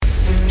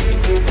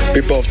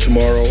People of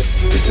tomorrow,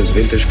 this is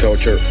Vintage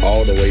Culture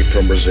all the way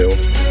from Brazil,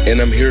 and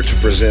I'm here to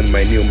present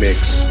my new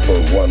mix for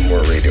One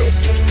More Radio.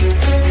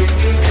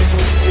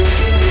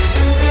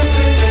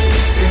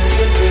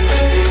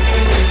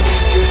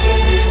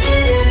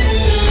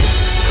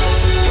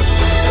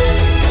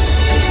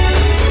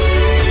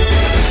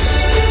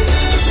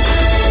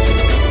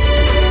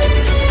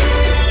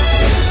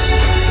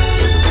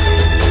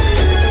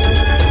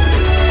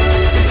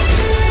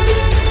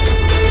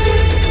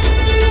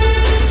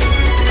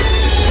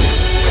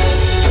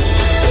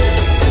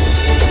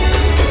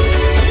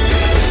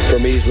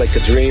 It's like a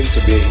dream to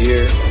be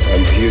here.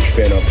 I'm a huge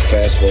fan of the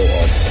festival,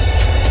 of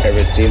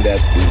everything that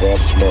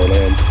involves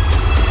Tomorrowland.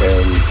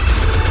 And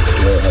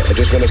I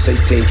just want to say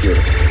thank you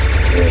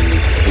and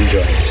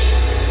enjoy.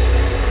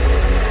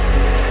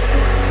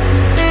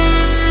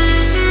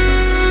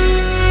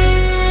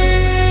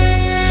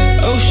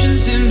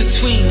 Oceans in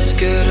between us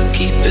couldn't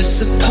keep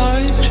us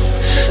apart.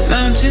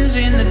 Mountains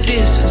in the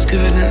distance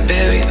couldn't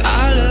bury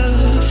our love.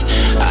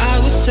 I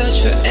would search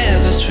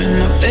forever, swim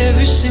up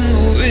every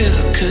single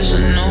river, 'cause I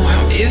know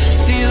how it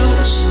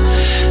feels,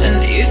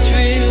 and it's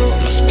real.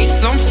 Must be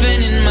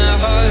something in my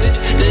heart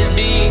that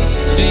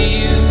beats for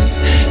you.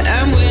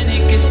 And when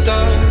it gets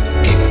dark,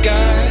 it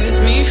guides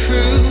me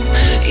through.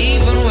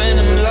 Even when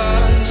I'm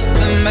lost,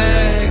 the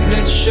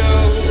magnets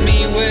show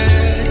me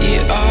where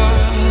you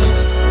are.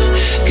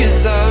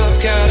 'Cause I've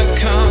got a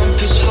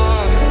compass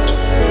heart.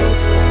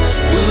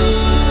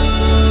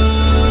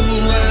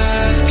 Ooh,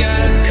 I've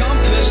got a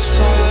compass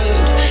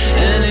heart.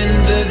 And in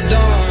the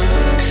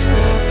dark,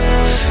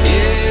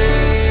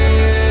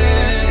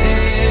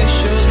 yeah, it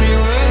shows me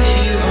where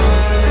you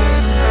are.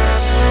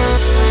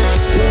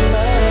 No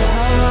matter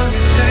how long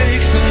it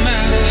takes, no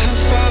matter how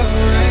far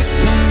away,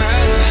 no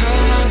matter how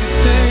long it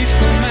takes,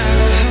 no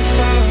matter how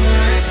far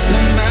away, no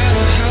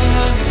matter how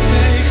long it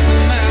takes, no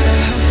matter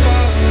how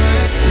far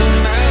away, no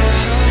matter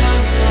how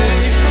long it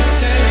takes, it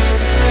takes,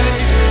 it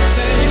takes, it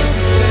takes, it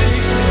takes, it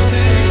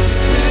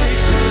takes, it takes,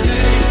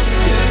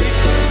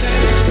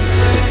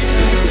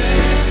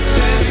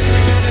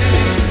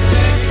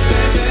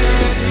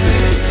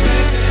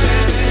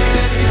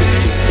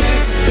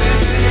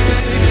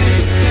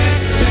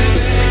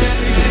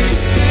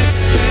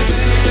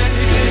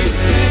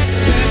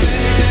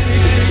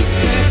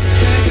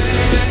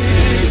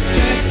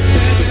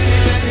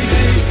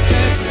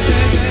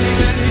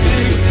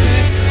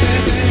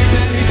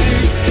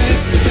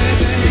 takes,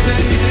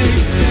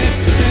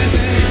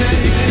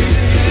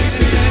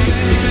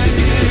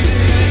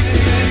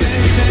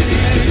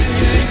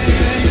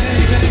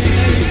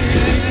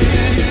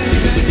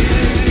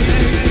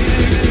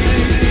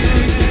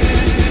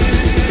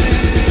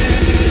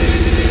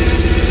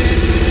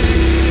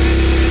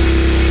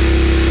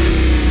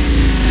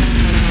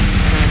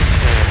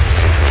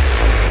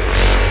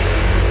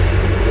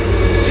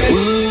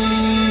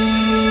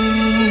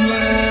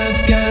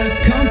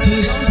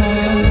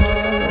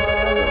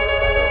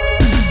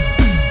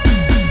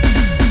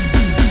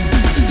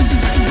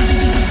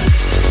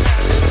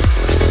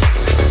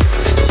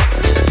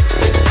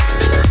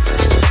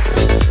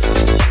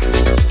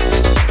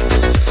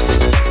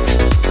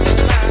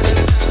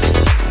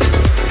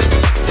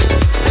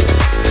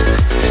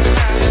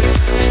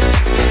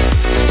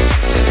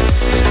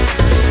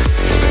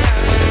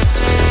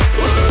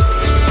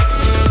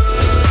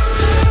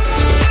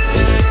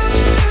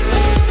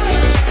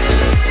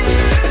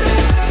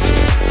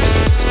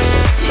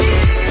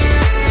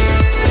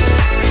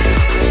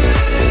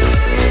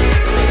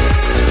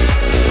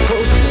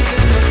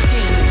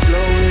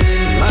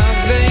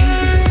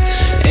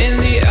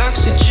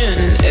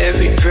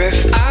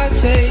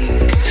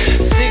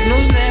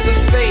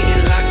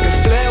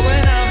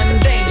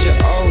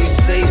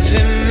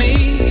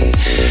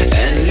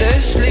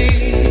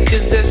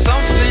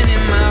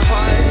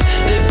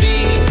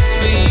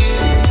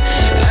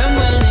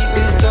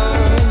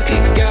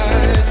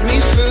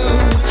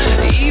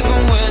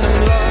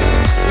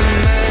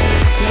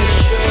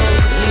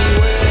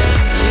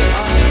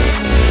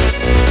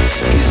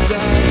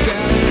 it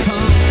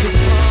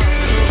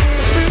takes, it takes, it takes.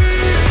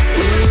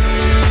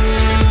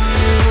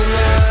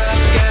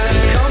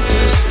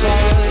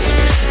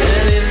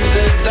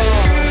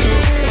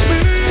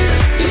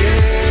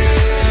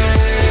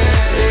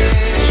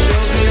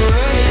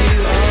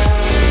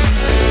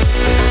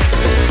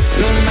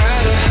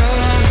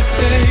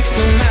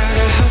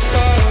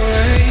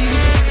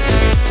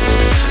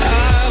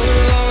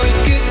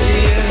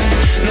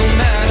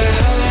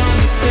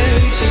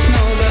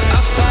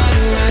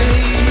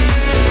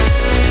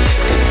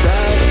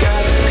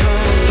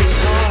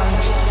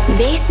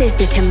 This is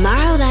the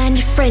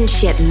Tomorrowland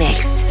Friendship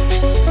Mix.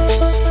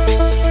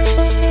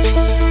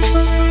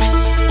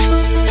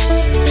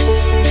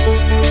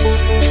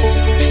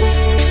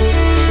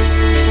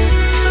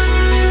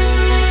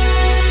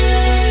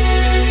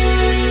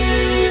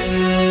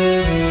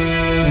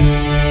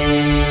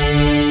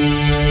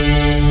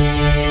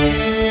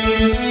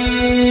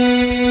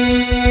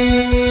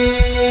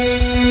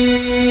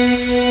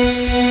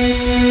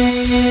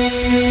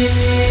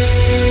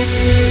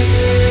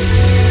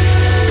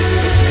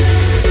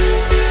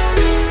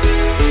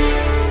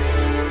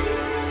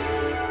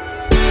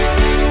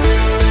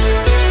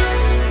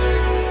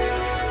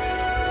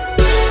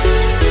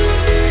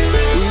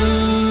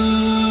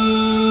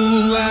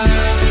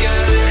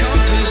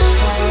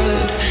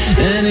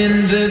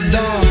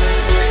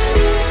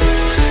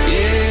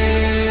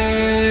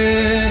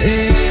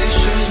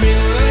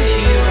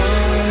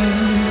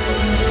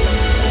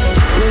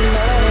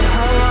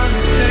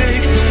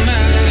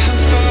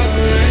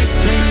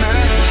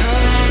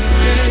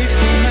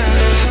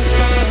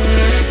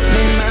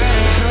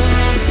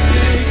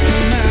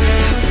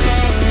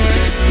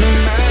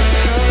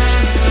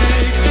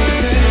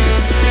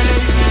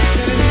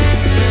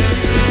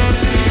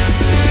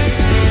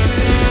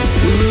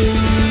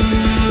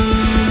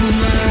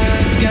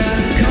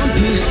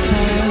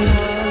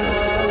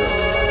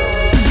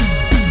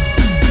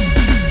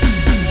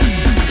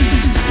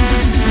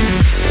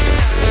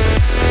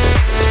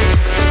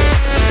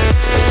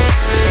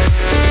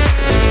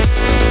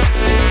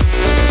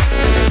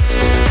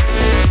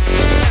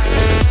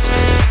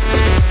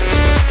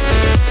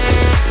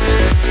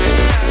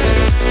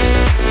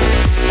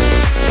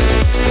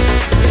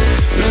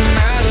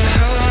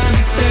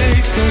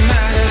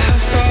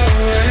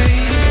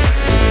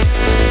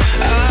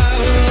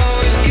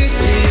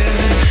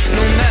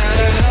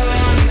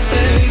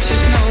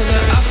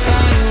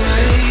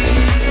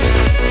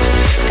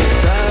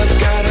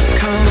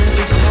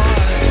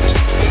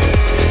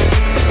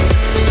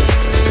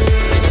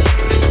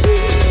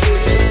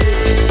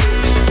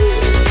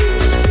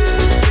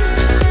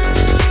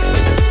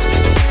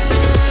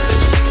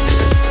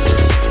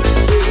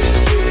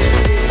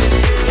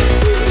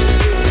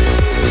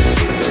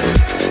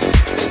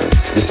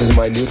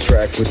 my new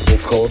track with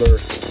vocoder.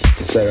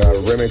 It's a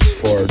remix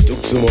for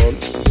Duke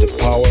Dumont. The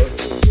Power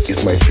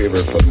is my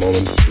favorite for the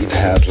moment. It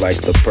has like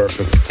the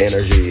perfect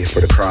energy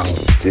for the crowd.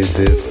 This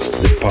is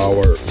The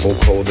Power,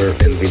 vocoder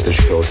and Vintage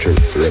Culture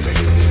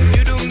remix.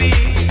 You do me,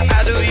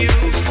 I do you.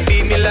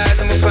 Feed me lies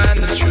and we'll find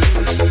the truth.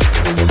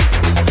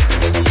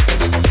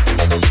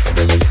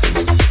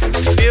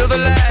 Feel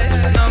the light,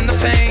 numb the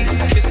pain.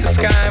 Kiss the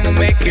sky and we'll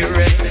make it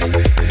rain.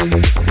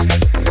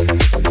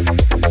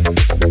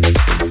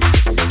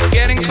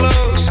 Getting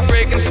close,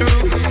 breaking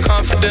through.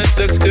 Confidence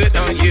looks good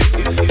on you.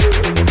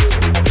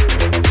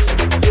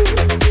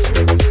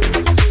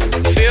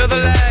 Feel the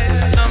light,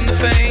 numb the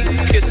pain.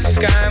 Kiss the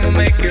sky and we'll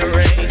make it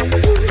rain.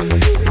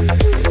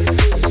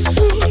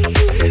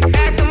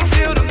 I can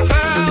feel the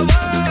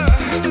power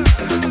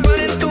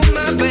running through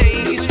my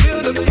veins.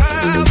 Feel the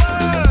power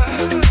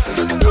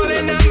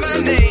calling out my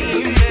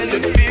name, and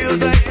it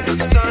feels like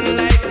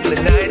sunlight in the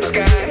night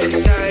sky. It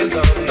shines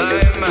on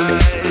my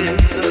mind.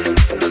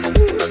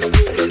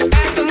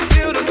 I can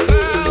feel the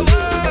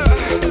power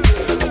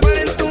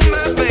running through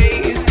my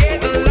veins,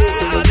 getting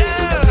louder,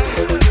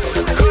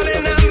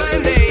 calling out my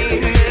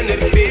name, and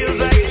it feels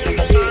like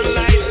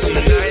sunlight in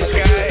the night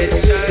sky. It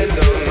shines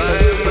on my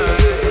mind.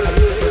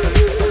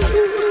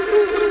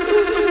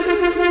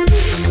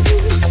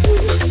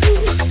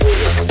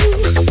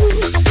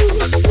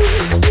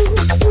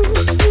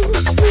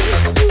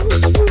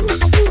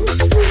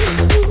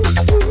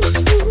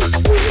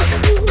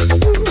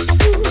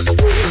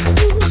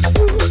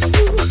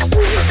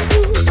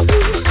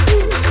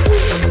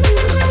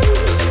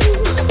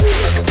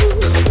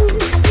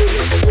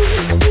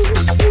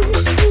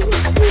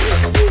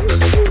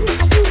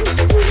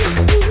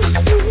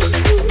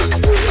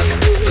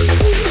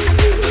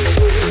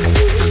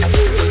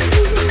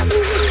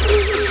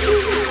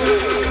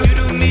 You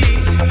do me,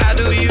 I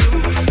do you.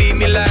 Feed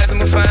me lies and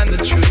we'll find the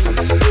truth.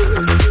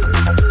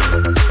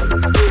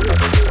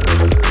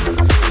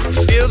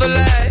 Feel the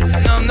light,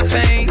 numb the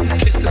pain.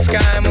 Kiss the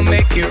sky and we'll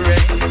make it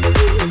rain.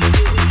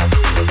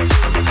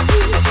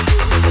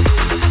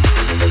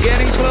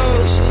 Getting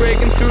close,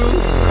 breaking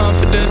through.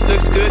 Confidence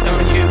looks good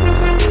on you.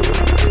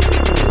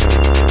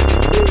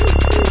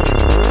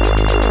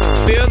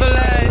 Feel the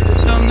light,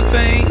 numb the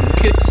pain.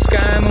 Kiss the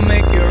sky and we'll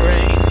make it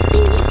rain.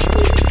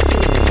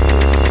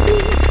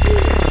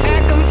 I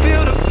can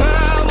feel the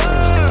power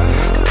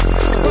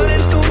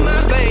running through my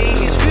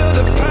veins. Feel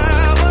the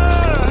power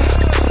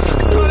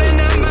calling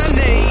out my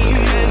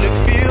name, and it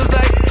feels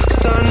like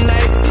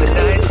sunlight in the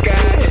night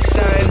sky. It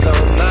shines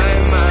on my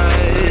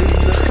mind.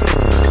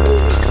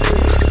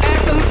 I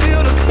can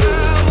feel the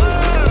power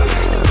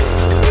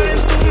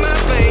running through my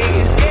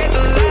veins,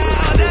 getting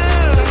louder,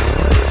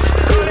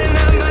 calling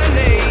out my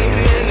name,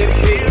 and it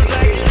feels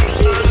like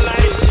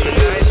sunlight in the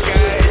night.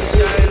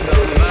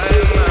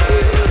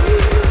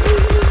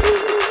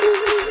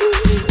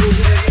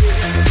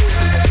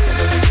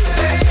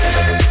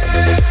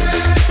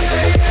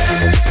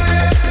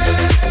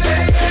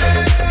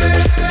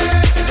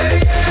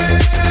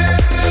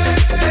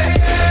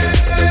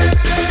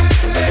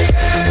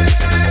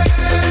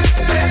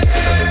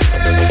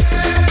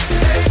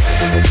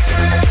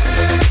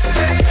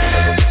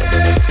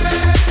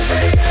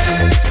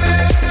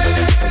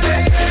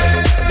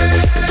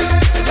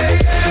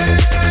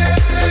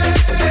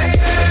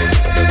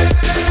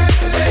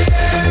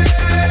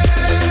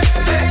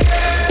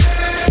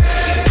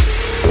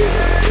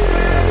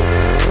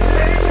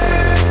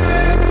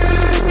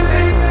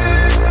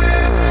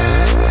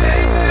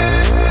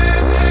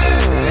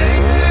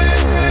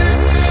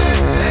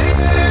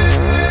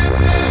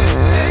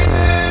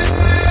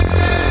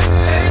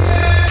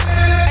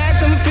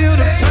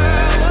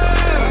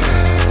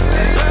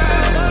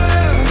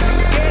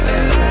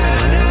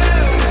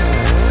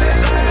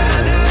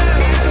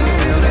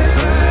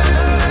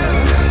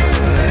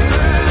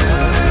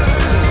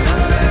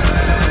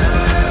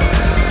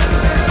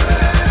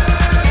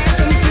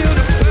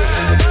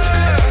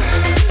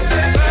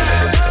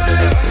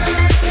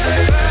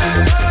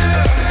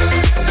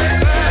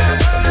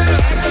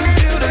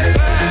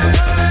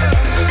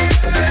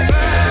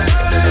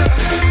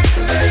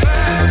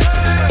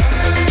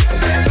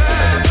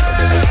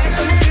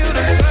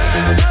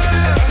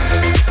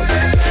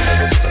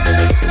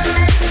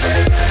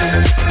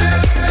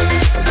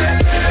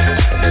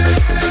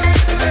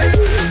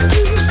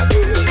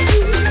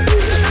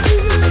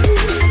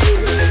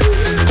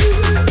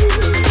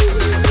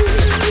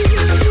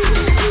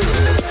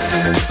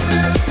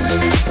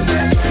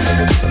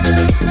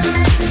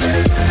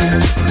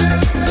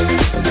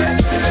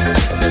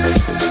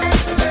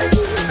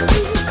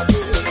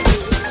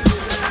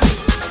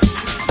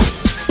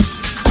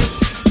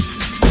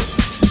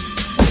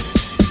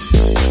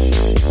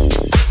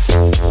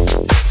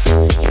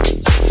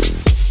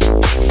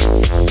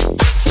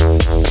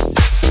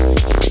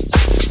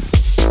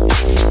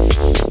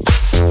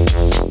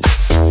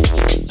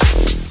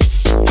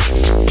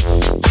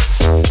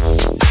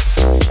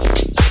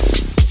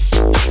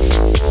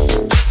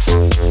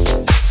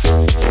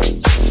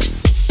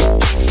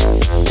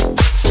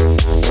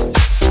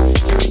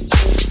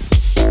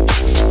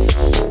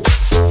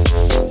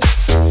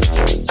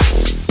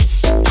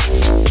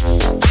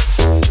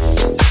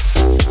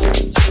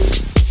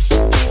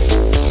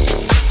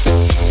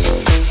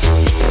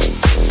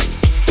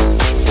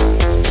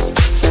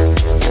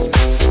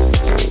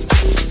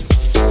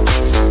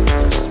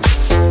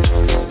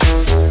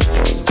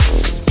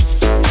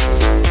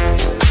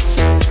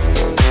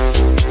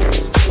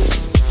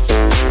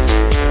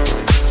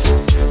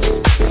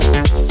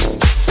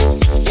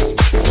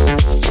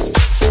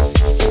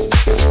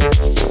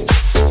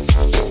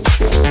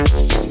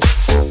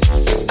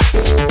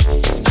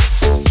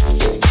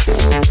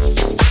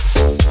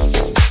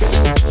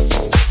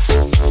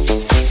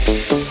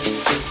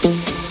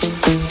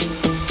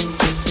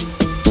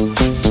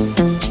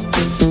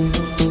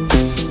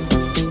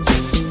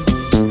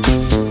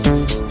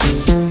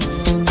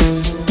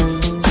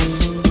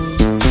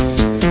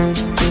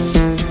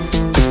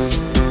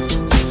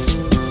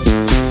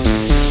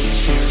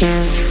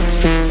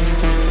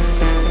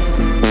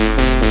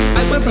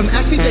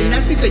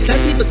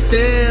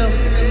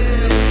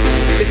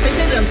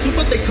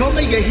 call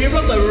me your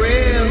hero, but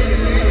real.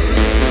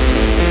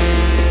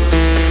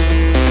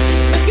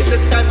 Look at the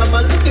sky,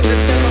 mama, look at the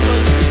sky, mama,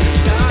 look at the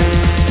sky.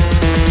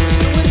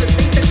 Doing the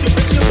things that you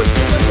wish you were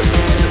doing, but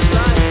doing the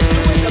fly,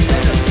 doing the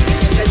better,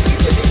 feeling that you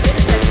should be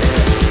getting that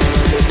better.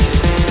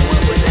 Doing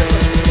whatever,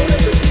 go to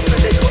the beach,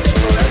 but they go there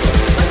forever.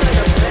 I got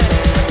a plan,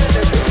 I got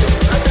a vision,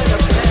 I got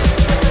a plan,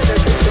 I got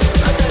a vision,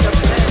 I got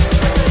a plan,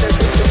 I got a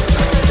vision, I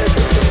got a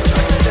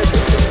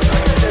vision,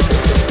 I got a vision, I got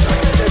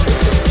a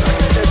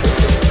vision, I got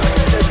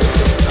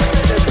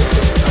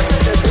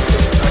a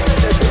vision,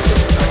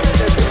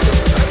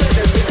 I got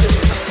a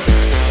vision.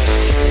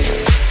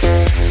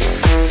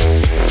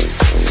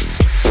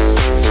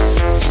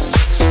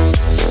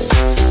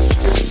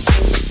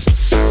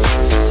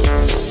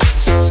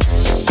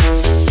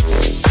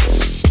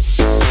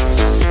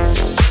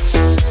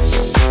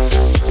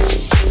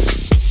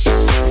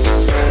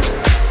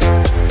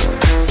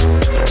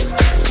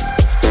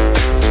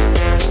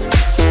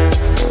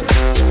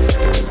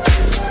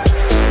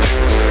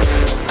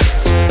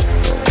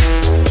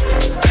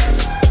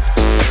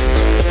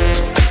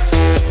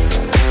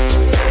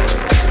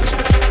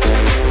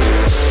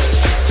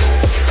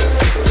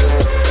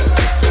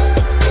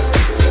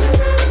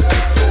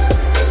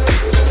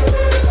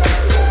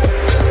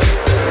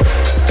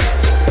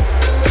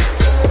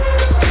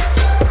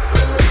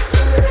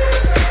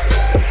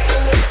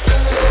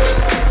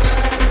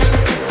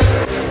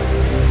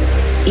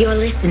 You're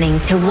listening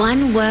to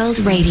One World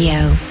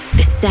Radio,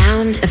 the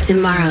sound of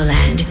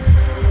Tomorrowland.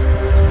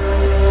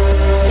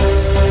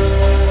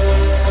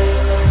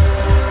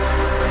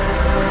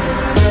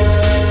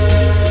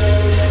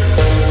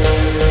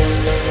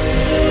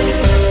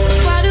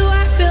 Why do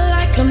I feel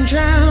like I'm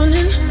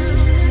drowning?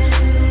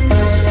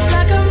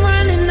 Like I'm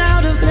running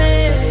out of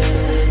air.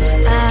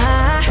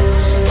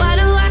 Why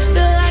do I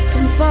feel like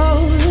I'm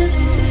falling?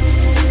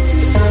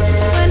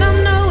 When I'm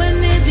nowhere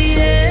near the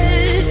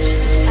edge.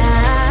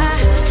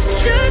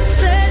 Just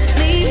let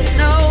me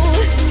know.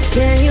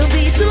 Can you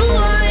be the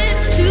one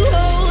to hold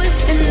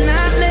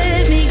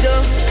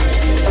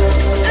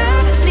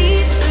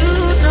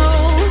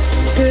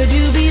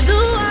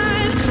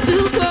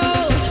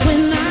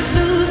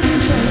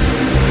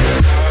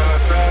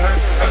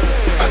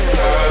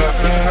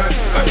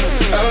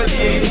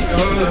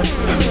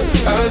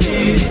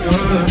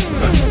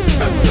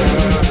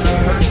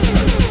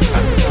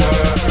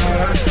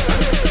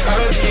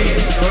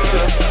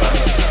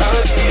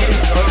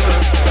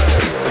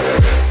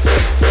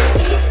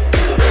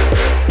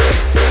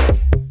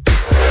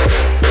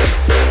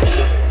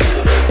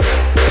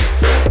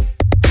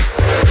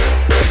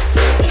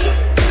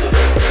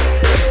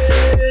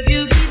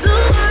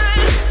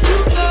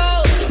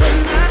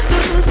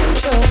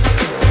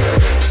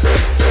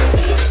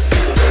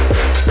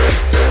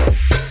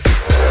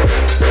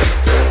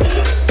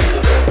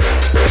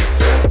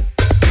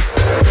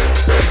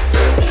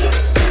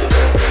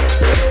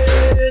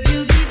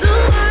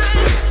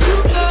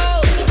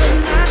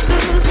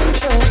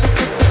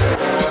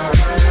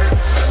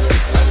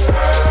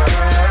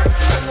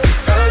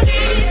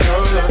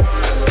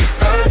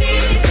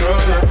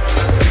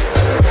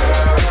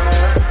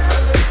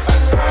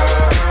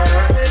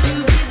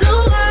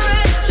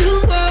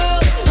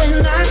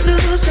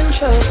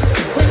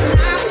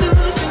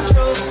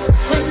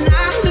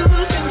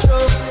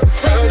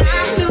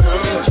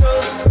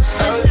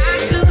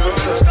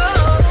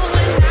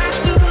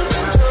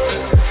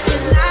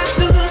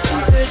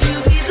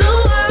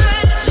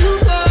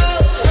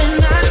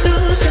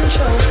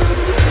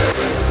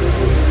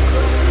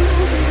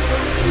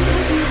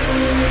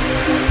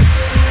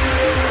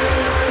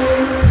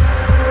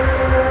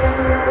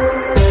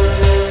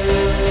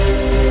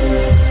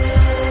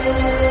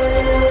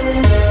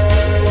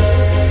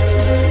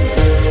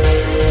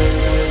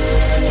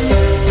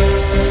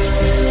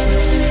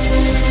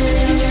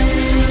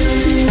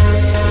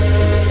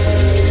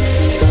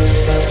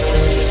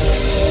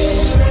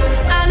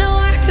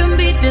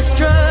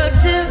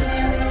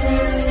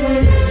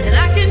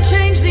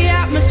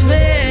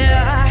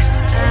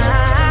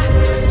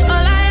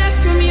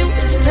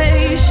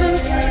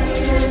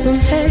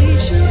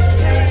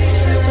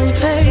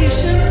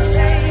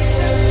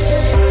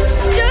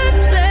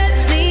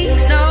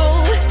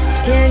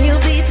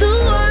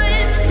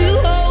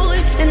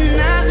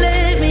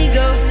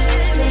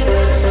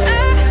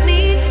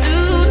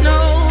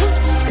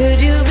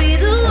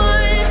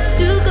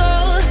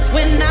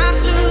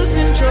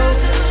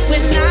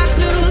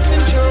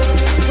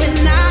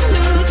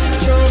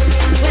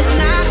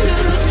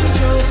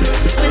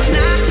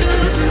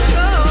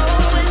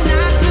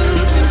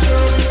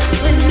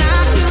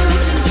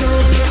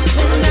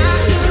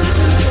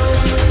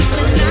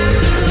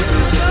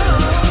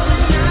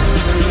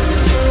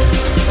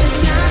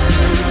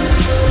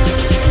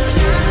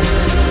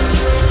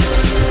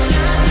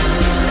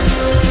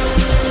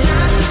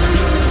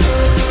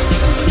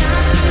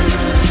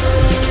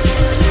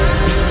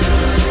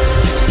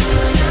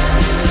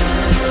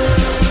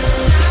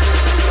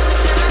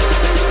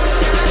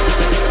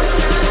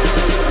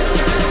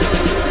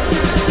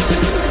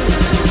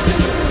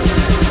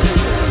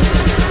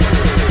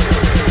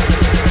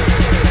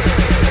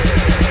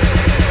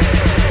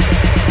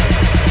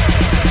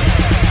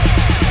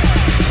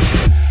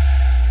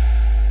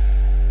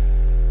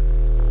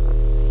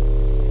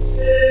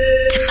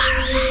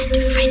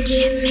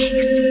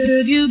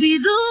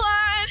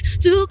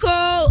to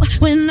go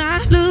when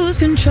I lose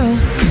control.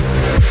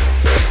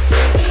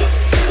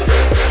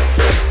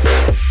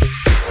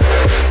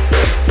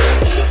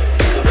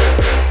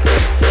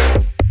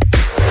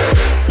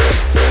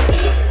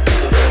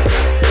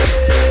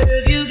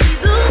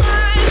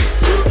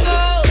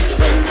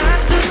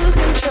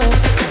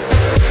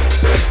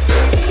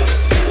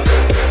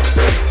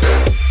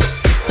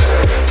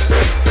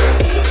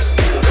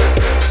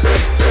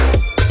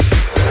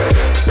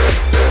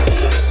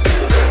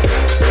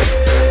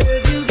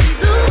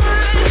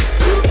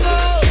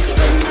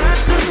 When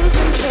I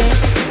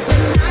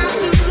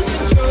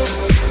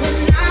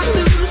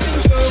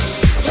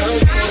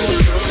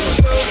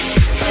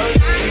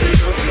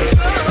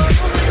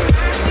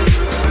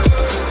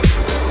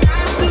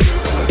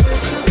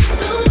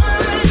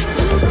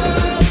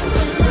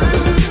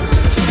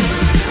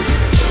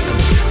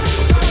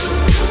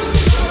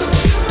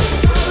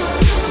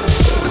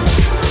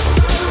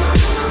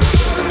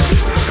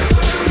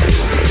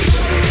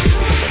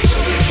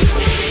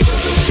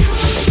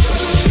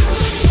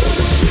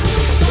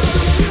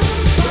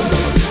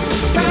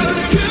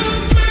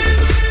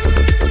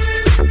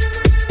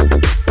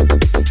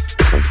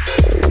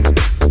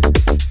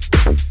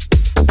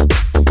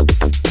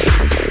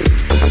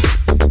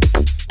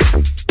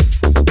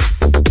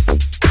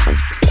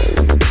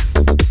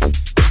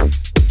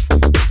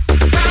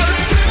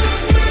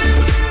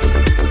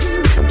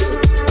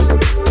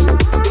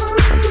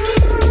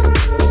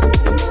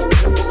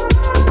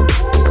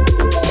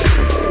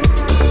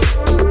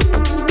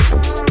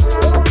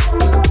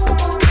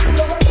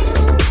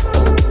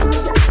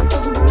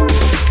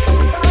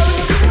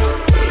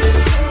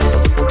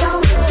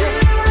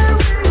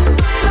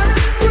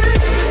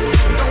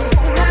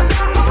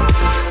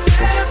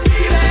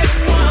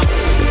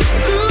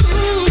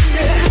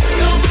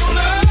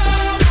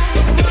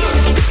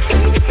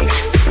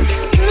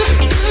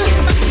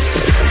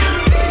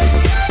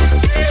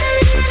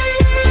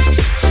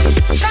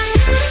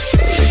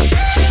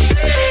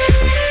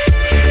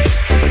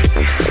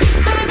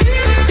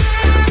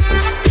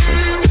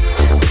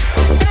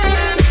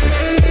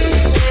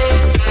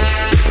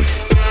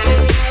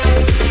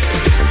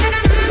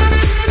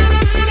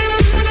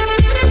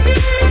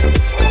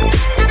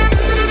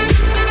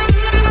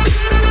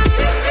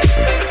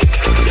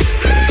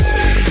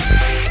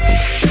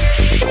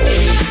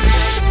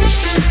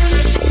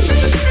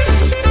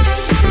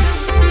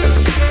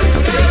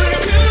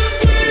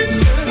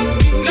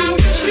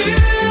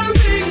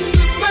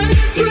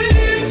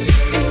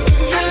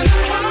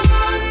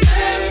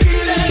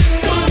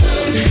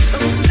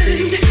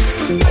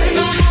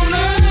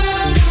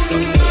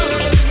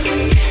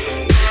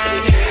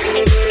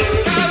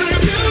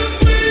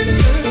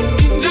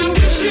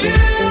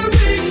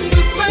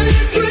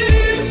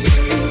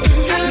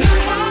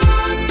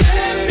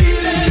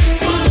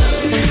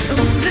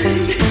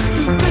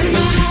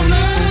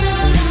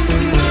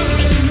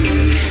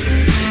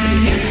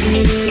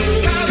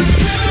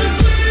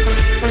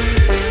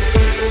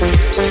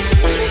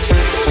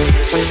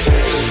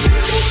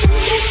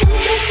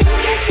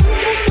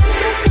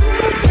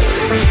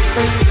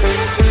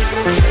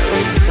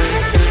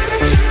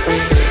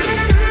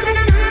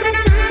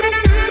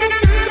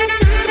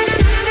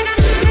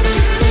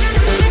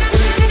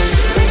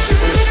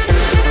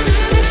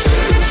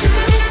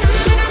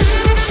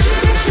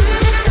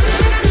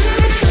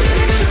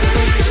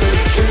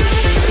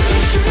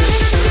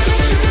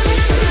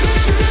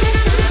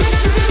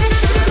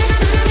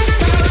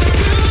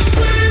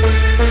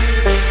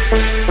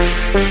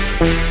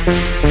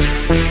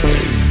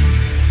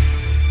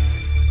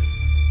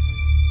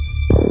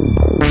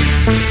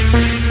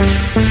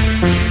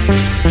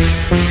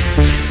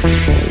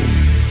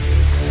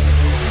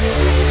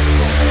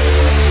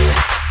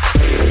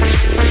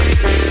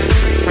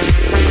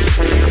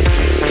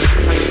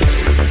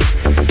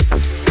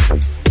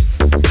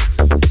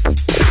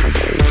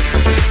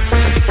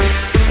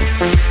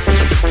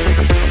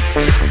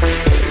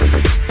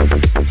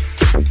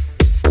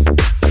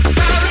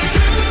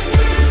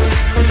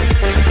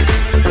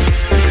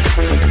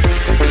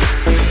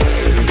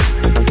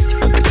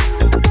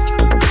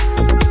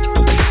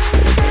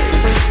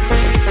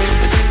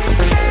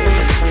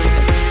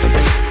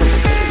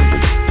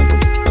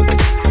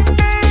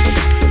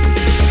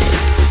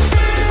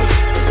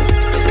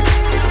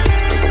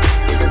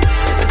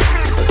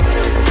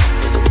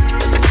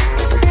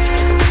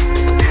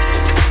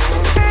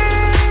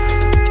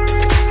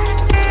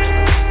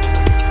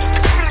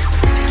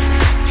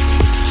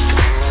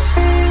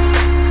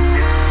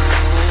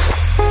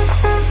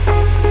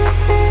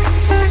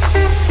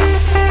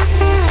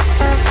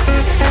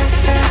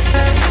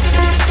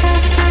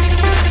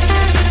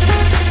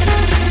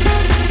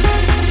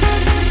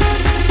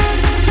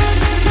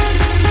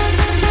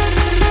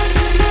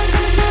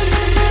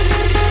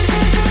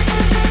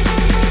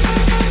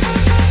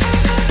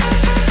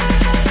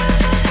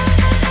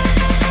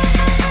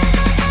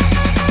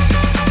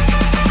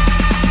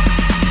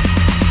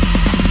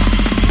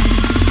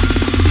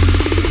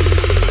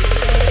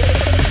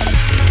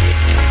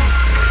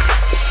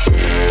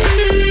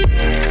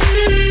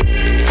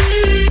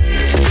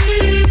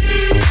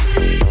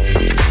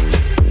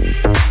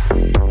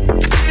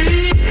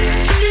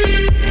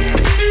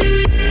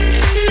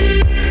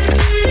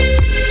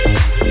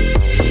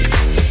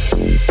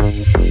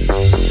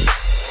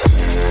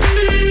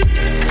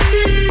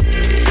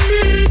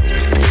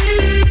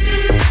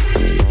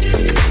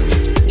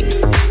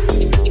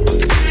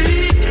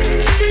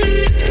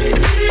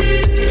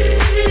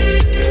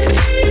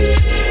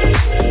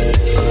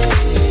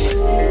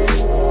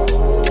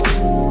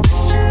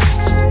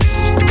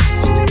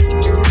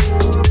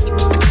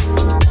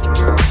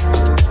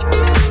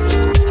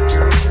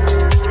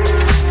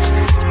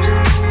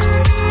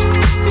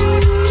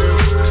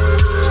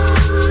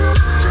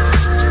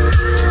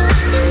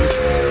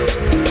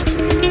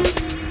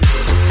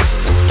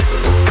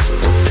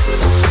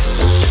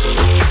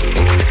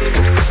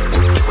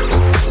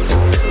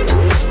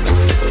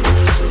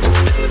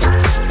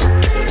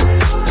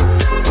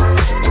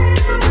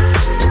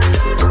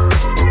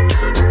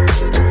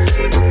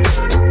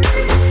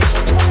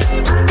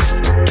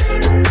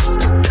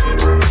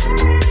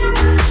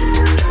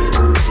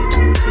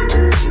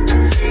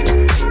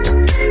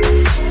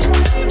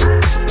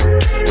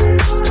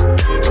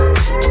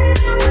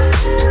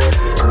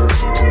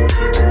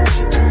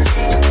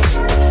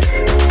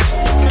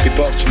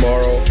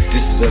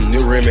is a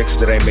new remix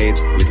that I made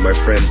with my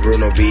friend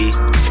Bruno B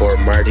for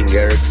Martin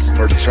Garrix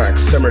for the track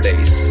Summer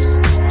Days.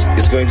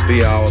 It's going to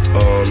be out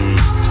on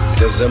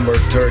December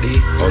 30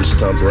 on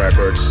Stomp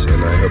Records,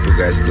 and I hope you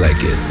guys like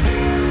it.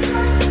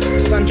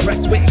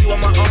 Sundress with you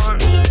on my arm.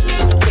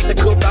 Take the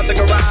coupe out the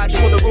garage,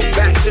 pull the roof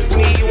back, just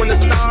me, you and the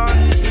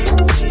stars.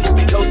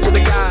 Toast to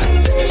the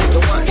gods, she's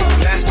a one,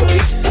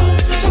 masterpiece.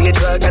 She a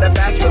drug at a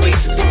fast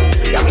release.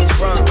 Got me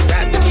sprung,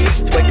 wrap the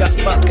sheets, wake up,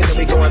 fuck, and then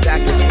we going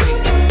back to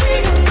sleep.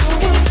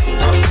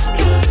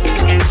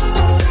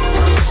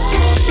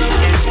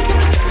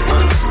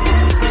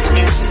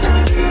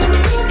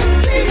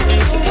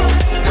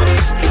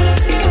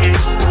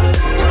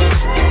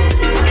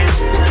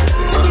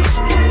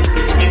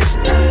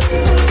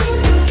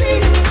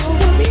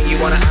 Me and you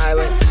on an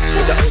island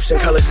with the ocean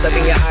color stuck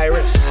in your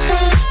iris.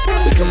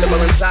 We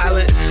comfortable in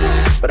silence,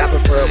 but I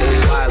prefer it when we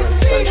wildin'.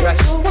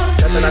 Sundress,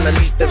 nothing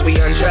underneath as we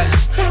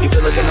undress. You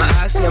can look in my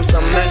eyes, see I'm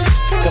some mess.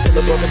 Couple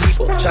of broken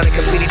people trying to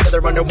complete each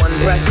other under one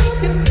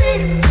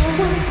breath.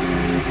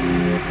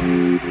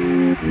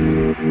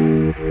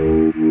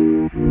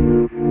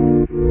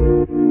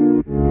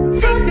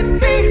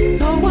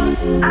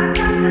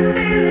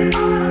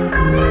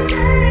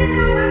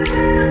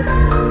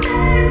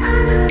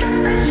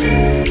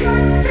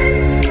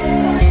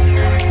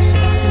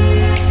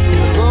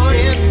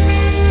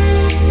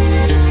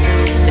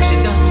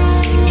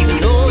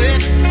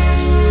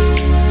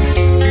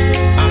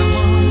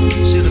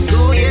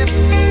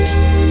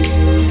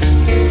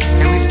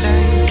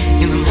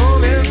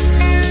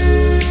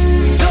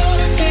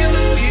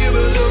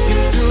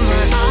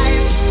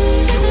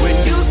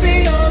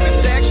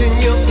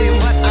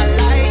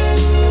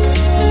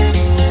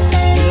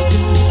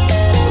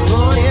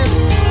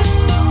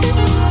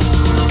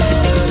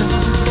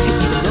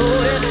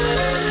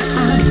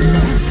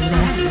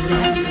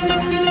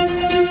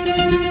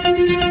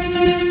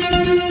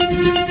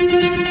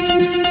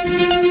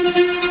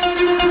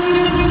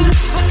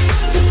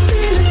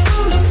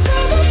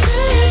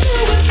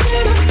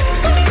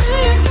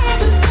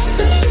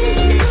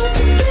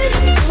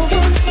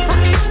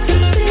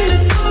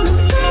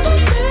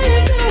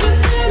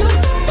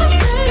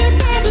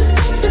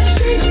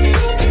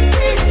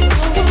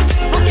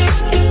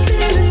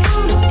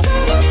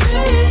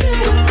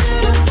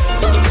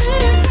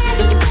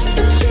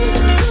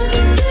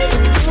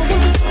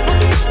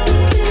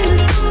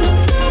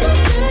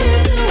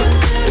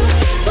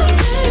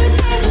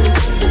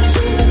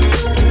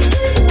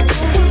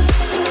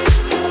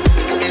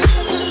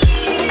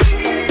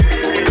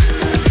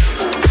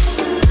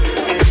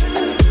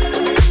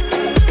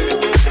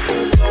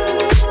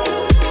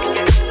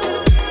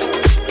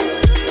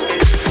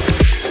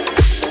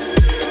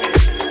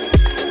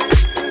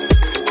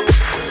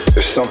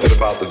 Something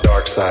about the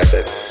dark side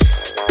that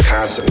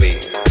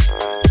constantly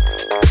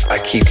I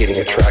keep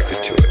getting attracted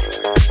to it.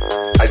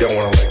 I don't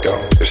want to let go.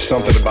 There's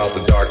something about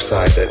the dark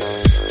side that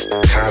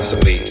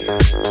constantly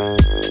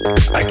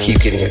I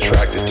keep getting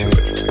attracted to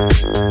it.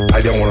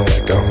 I don't want to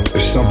let go.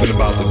 There's something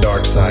about the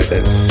dark side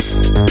that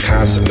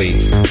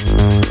constantly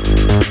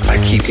I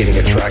keep getting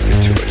attracted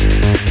to it.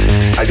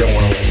 I don't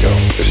want to let go.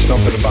 There's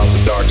something about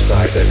the dark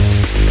side that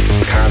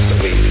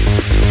constantly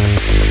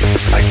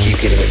I keep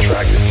getting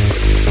attracted to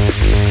it.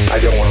 I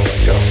don't want to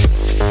let go.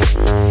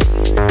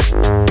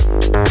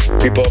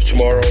 People of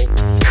Tomorrow,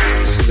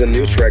 this is a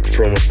new track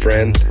from a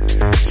friend.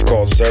 It's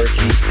called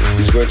Zerky.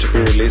 It's going to be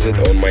released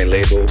on my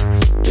label.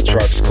 The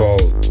track's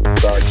called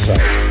Dark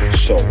Side.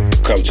 So,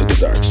 come to the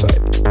dark side.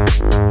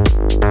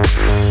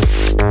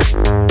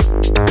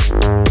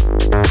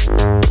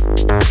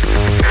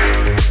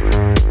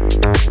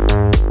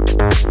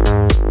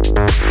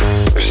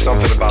 There's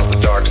something about the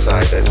dark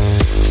side that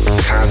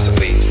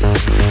constantly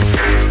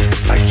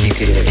I keep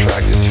getting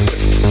attracted to it.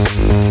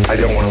 I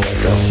don't want to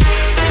let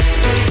go.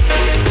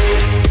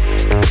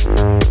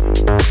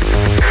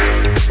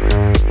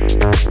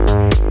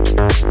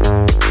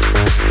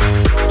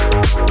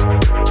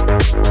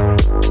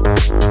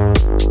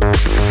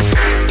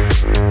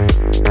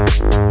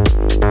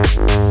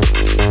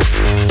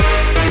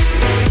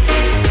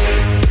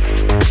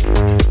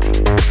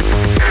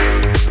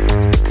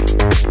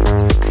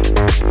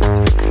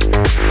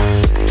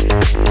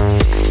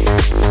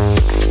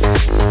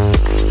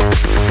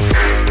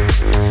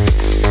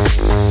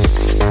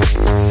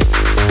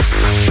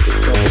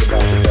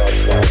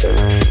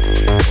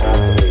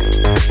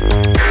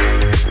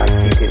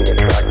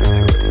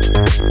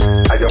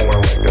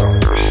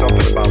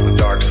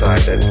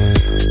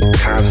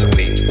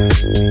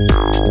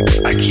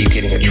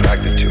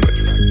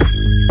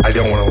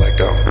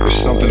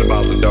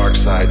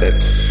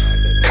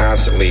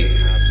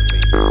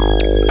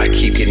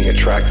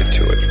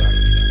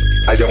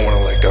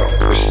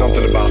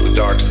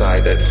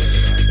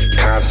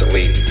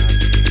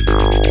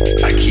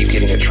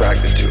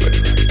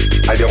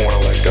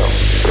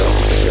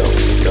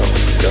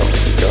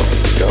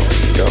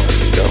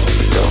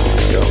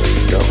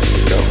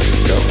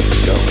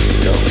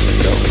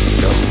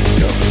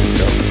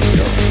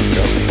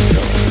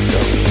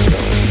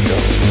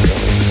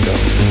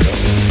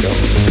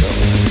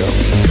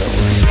 Go.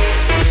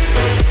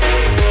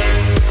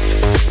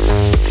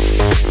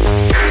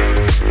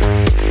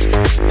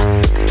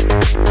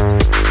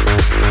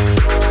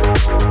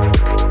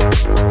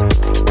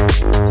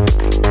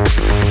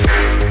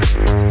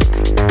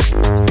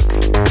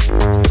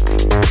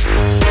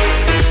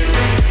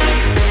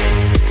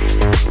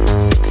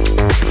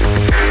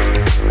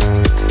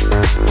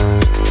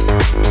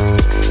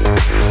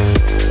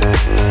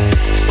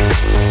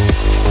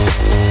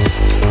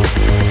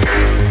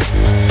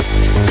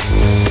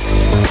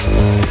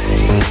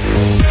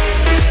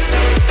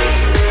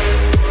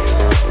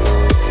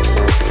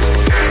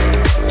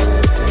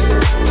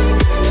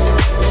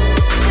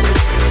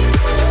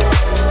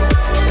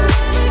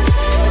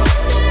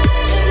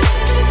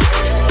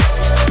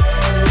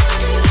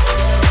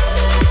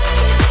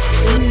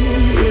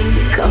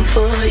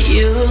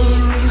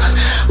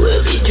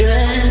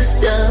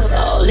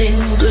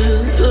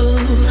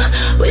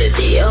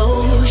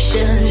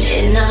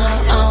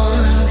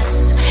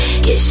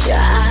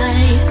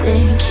 eyes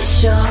and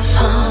kiss your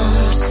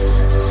palms.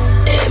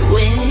 And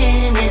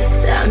when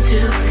it's time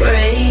to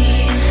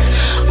pray,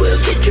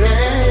 we'll get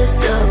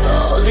dressed up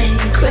all in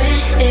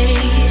gray,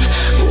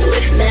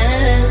 with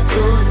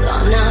metals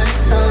on our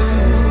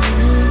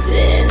tongues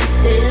and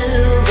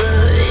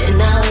silver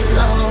in our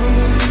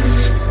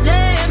lungs.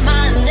 Say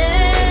my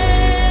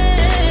name,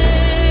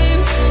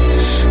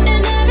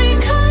 and every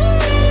color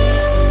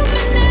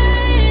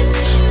illuminates.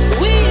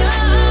 We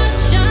are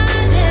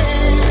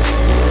shining,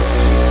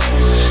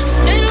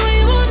 and we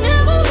will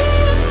never be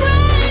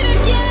afraid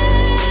again.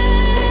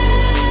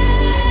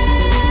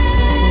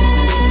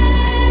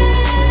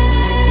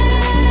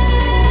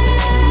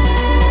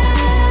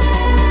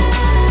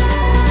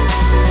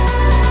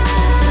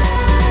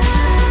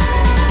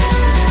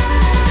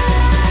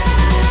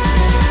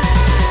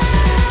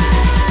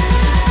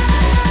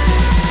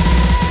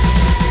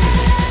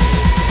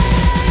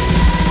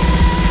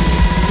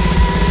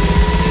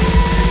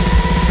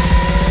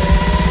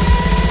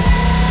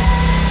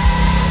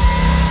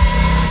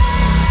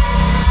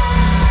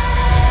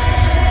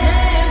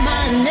 Say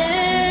my name,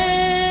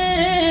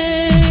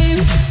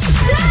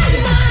 say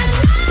my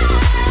name,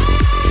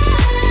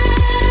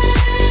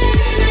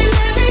 and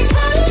every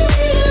color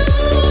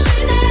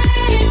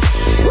illuminates.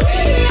 We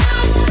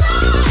are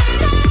shining,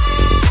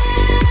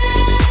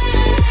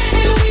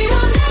 and we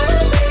will never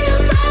be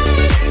afraid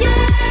again.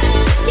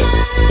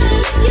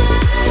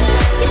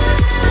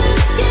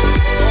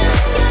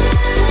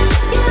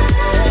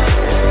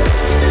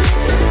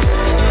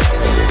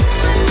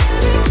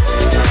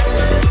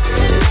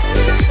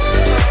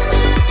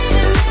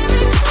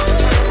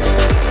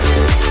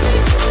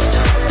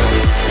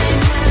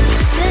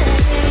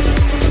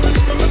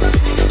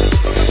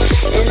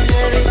 And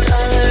every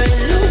color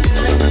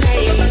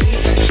illuminates,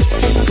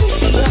 and we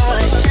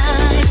are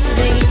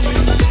shining,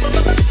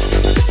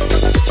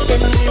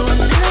 and we will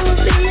never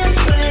be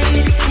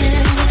afraid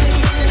again.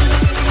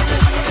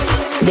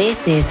 This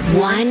is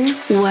One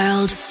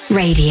World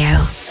Radio.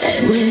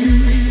 And when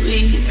we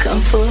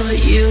come for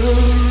you,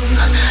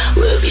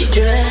 we'll be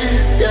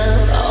dressed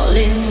up all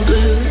in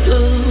blue,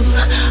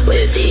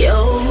 with the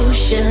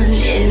ocean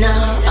in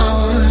our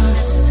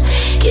arms.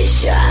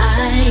 Kiss your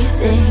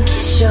eyes and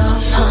kiss your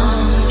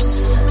palms.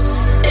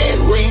 And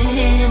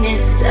when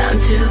it's time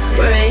to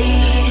pray,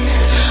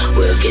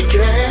 we'll get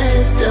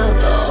dressed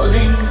up all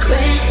in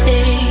gray,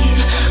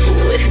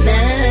 with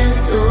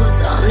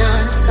metals on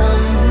our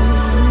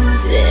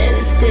tongues and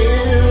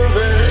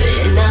silver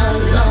in our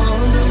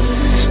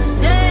lungs.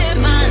 Say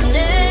my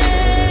name,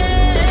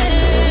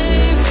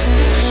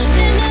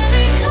 and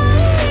every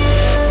color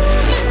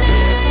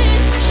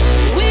illuminates.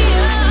 We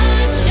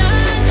are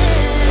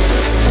shining,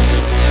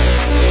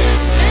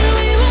 and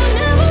we will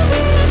never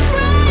be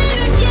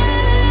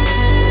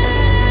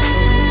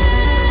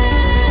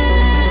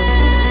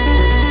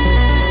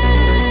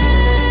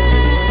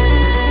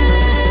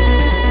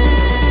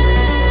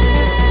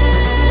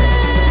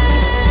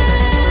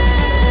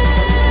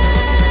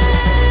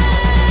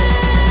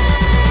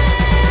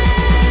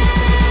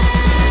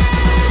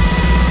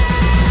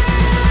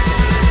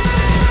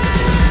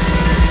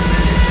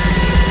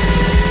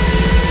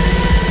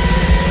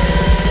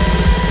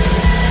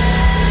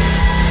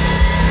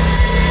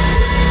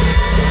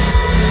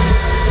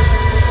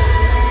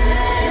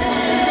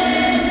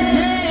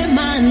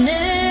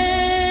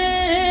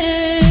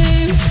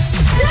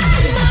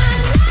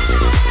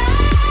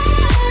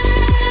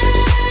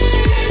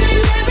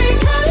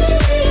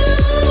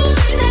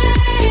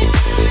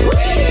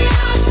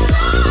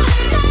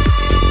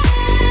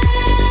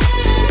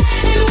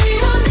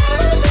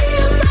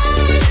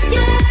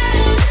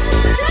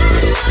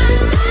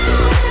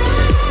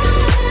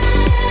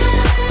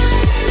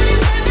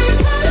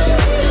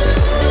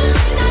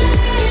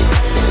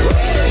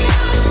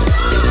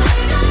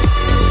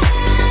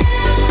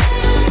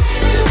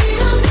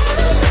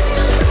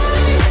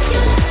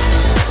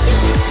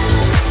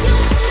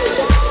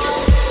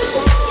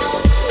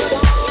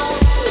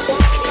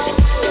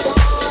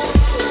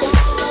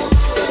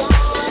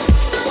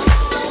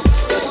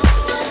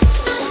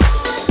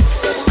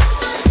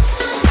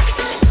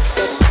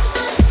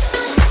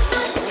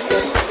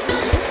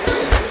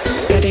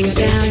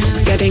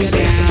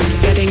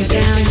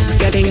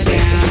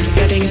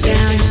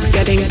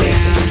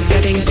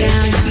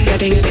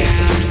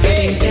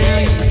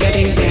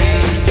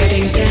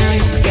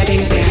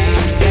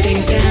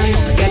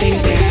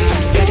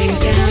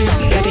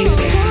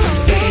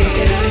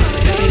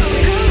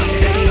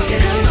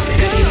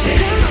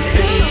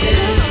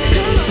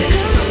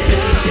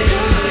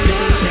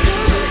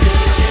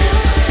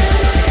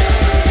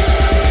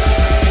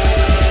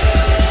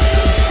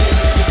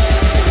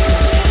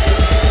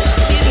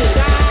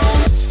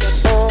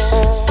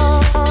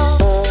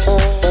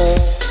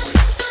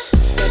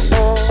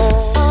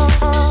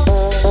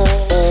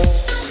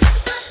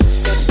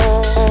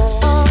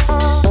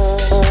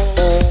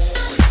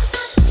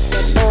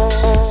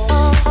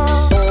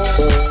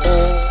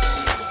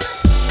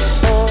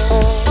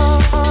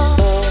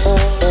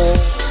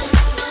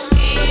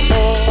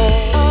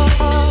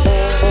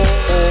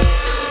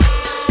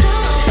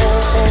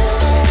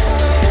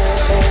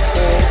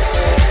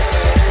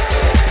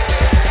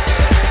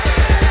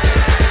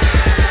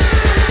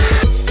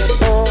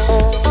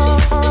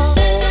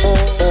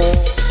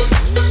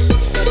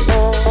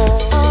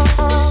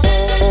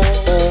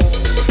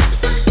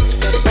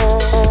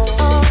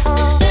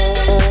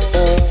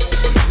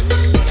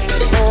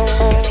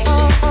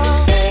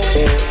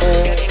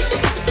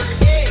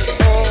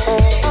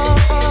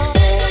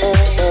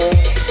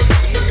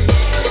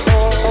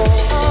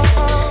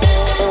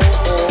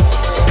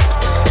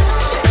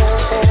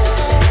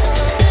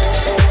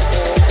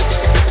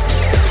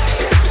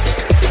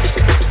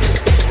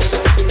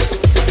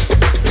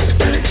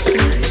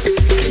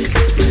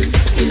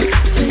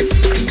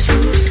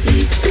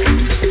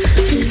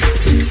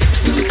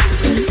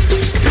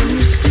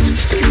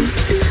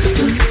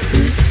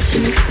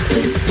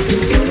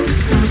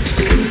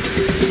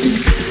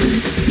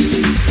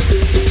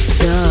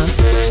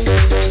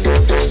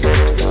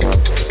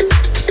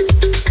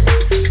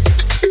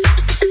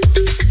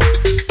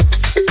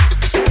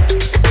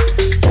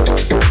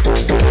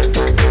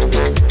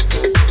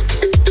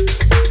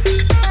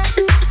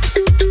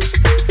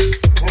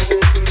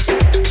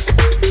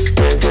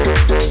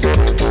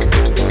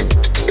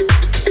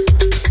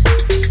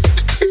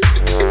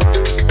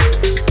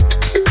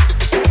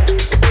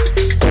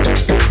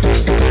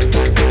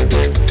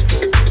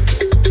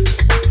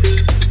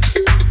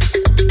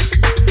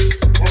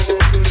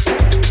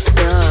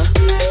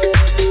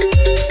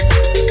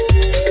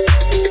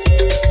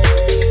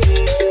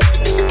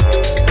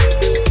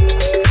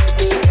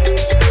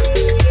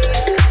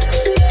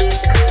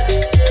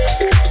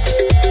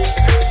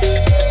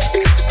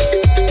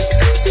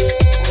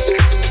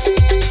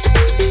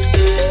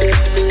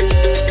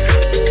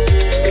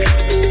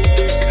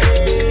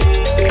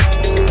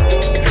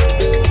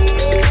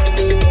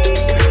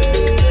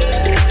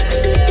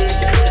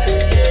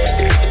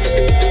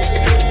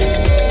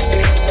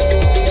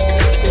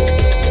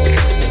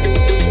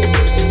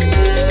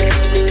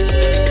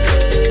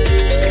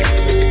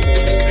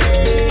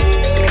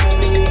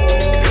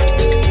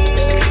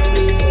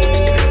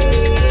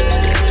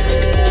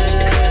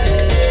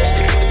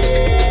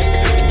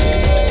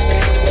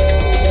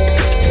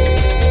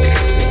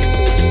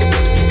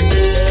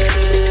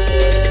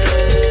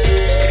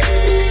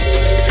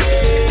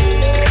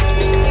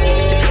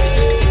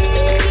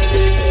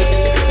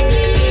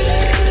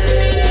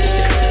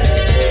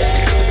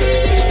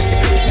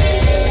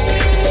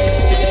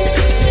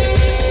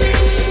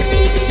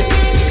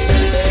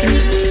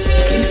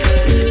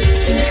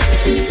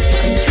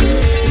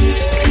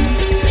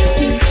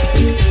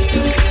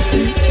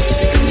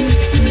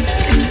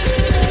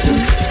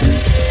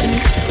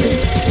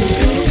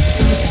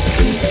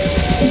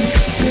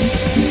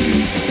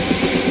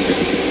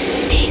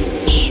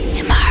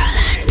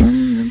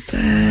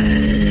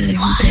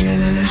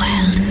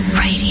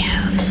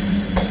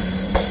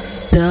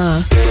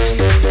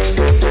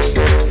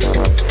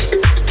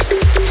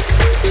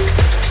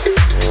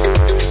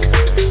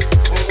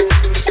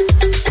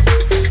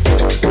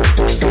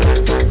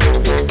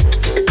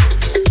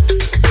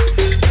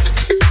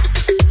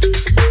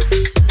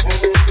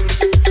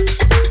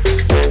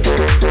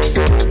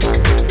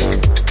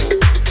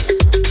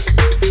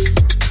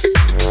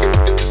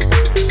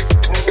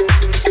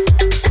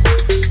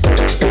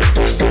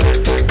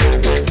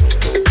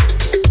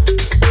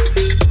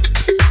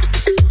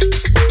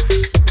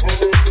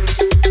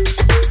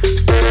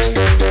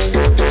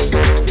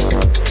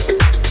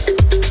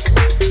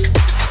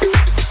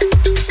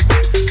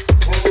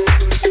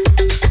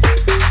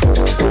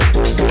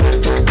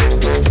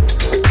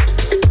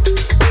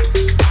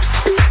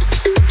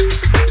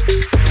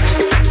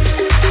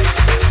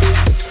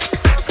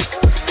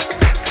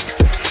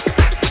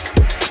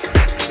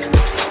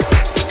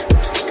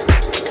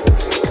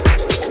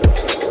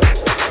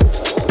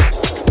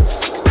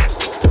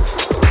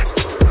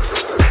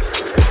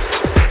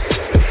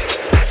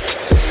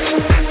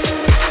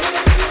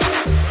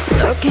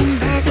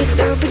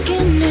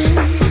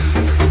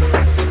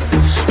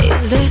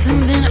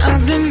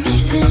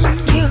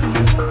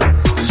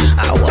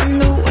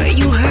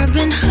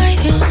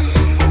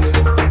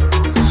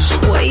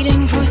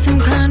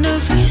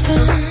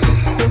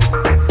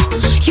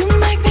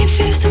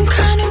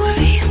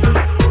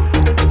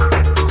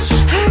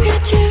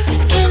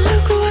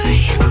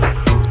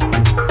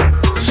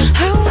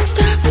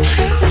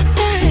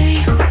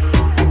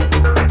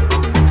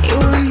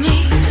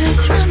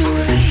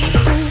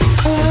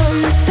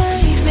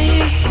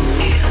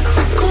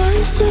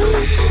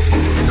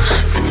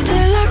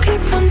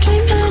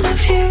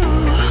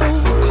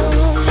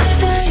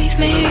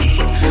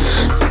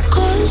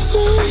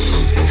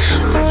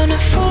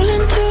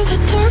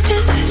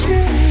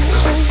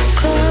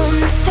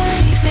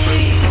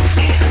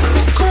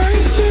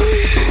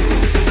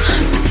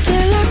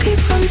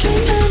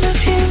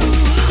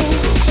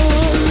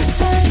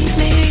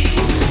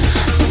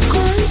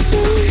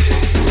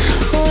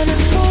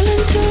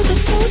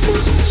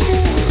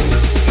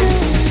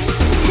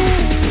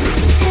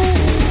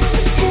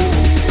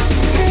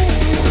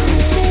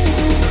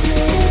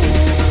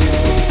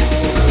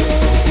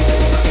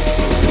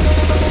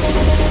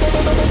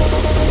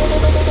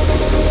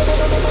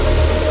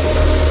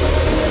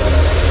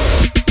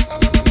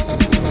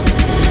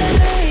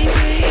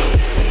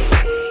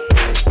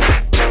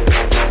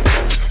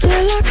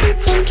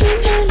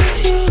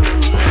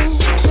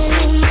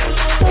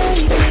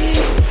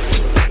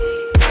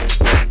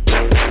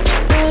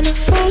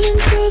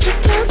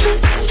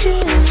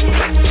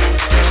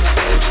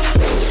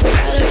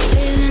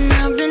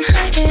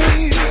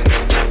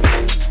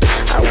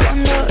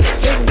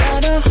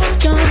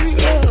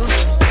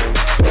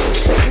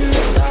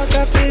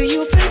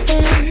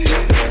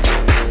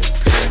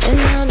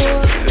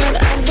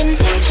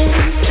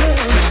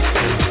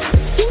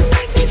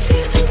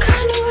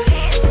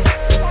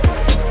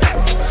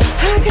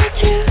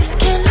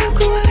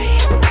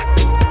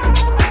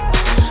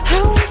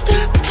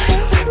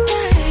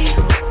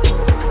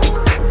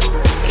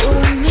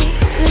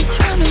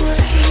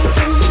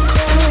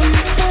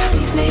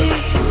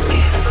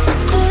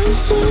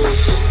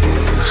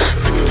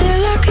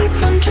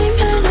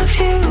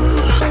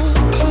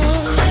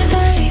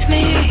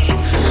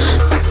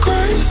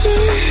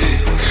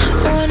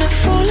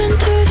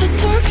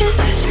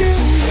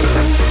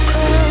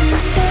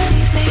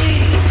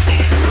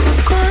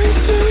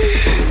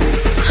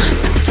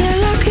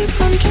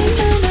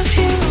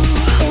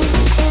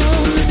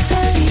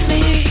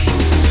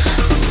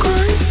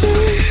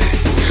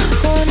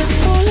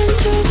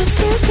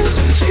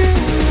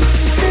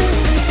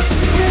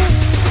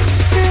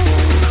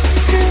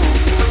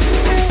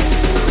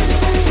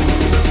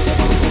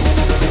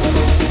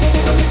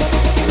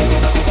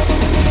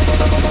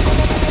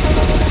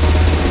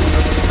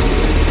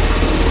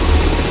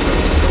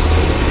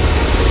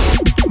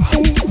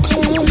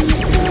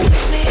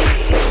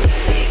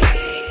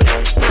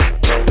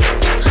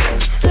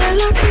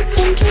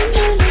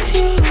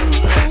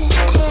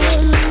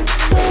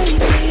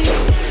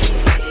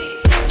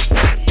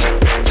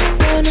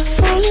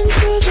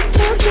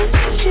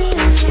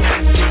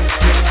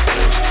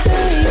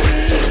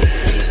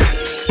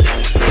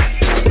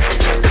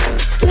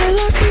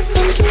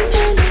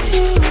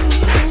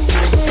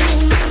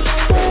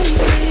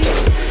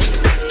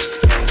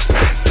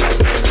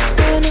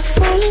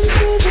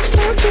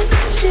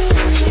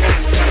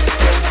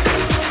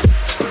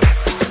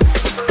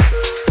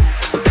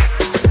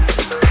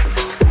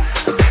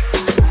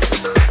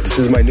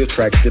is my new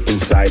track, Dip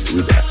Inside,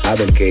 with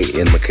Adam K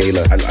and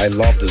Michaela. I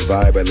love this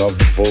vibe, I love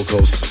the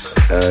vocals.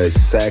 It's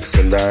sex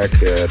and dark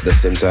at the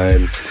same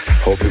time.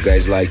 Hope you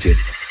guys like it.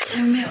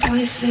 Tell me all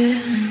your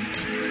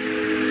feelings.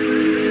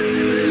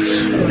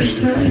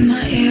 Whisper in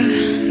my ear.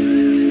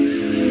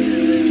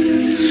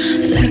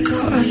 Let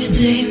go of your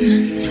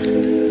demons.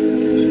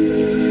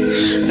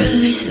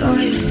 Release all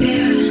your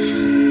fears.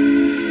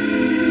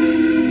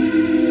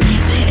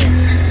 Meet me in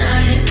the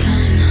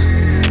nighttime.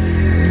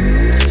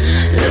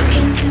 Look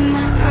into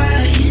my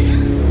eyes.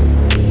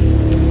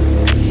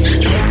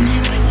 Heal me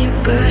with your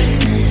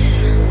goodness.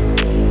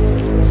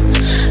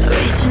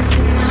 Reach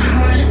into my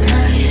heart at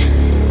night.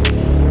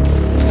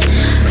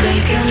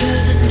 Break out of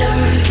the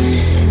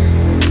darkness.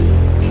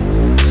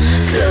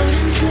 Float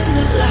into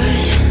the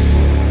light.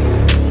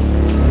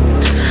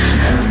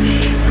 I'll be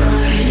your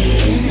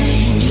guardian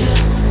angel.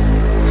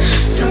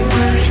 Don't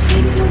worry,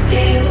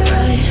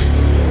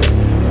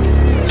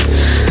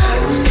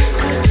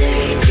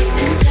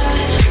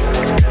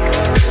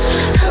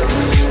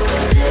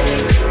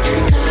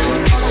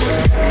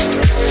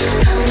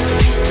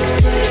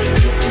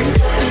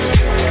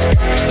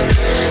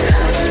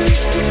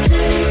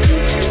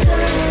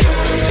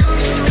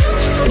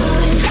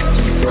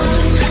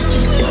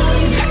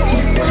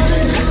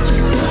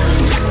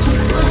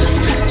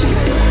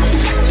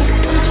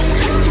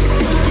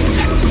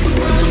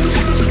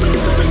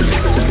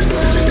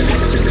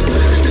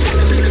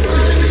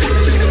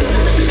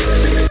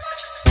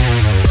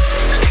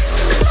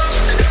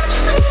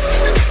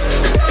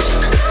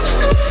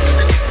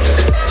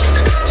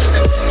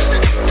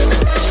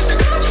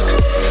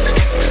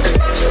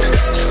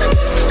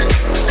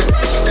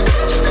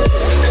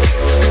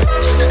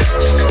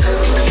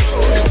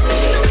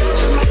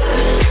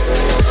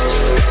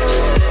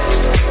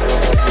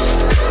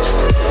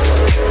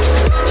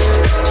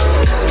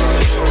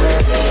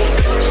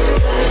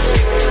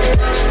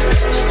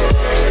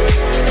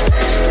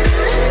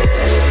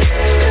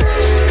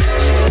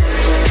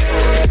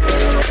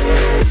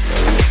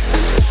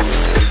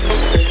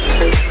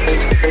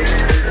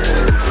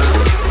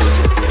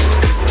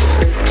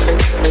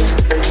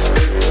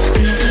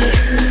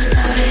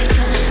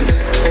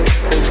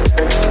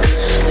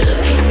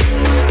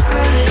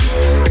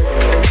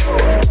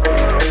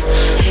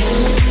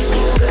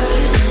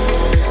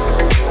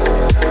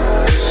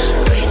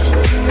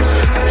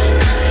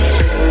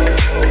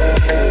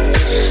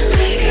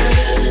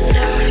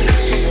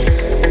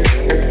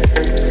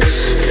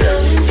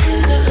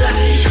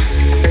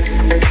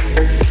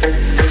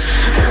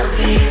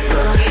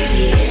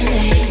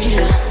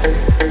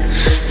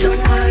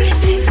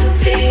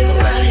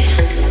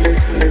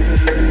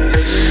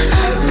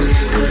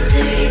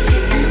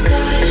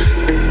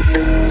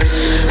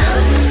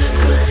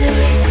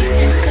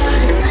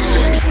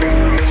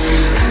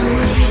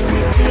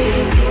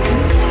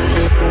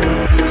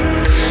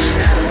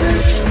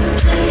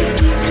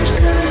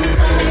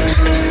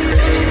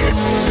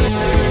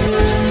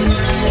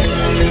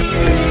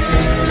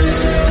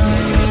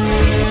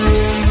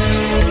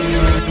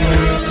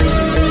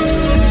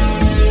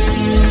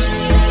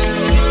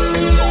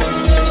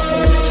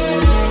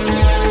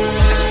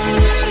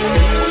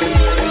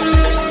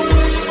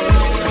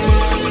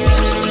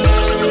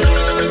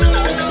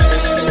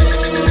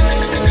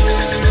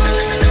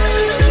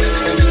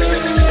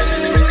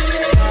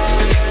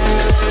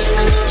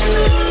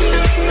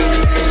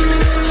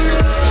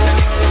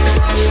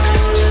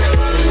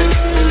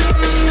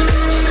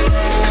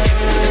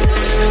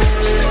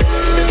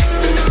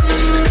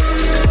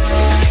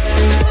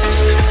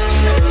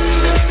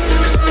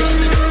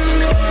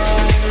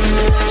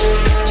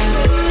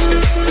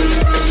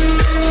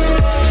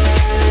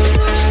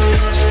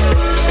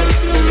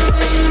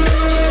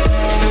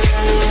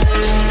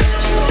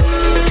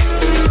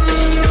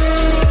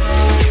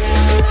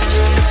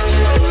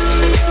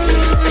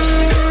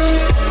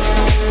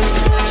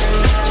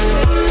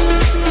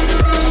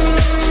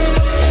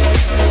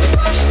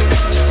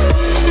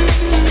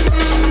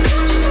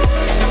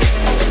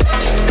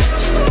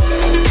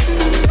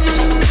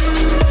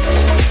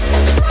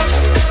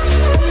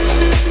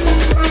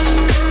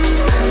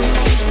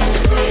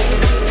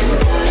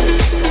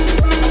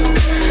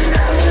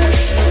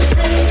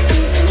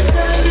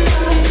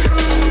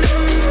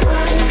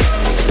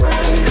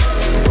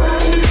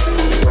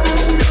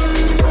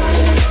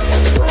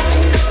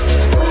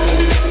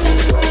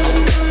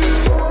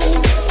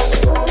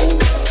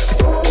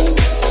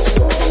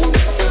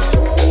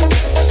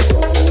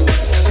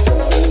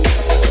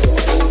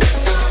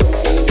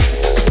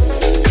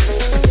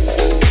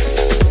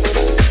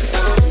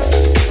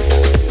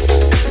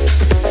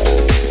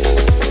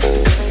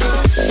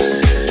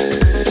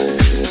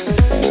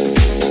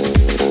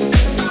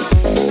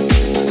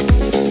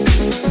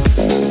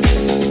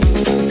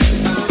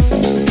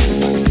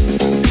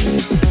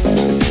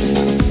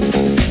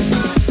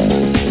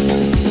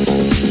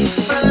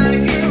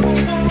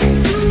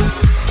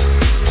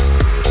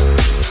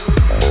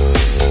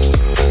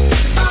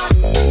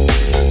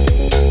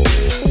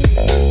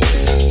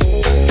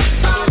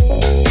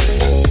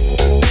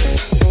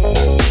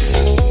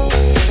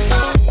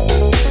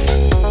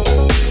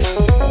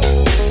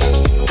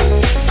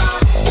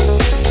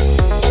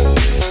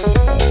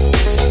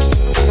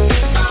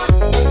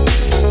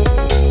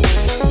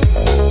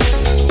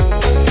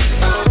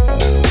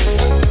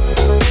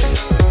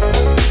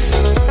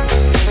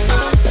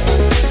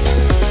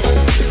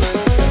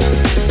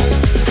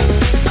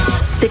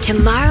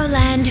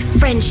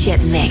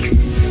 Friendship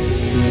Mix.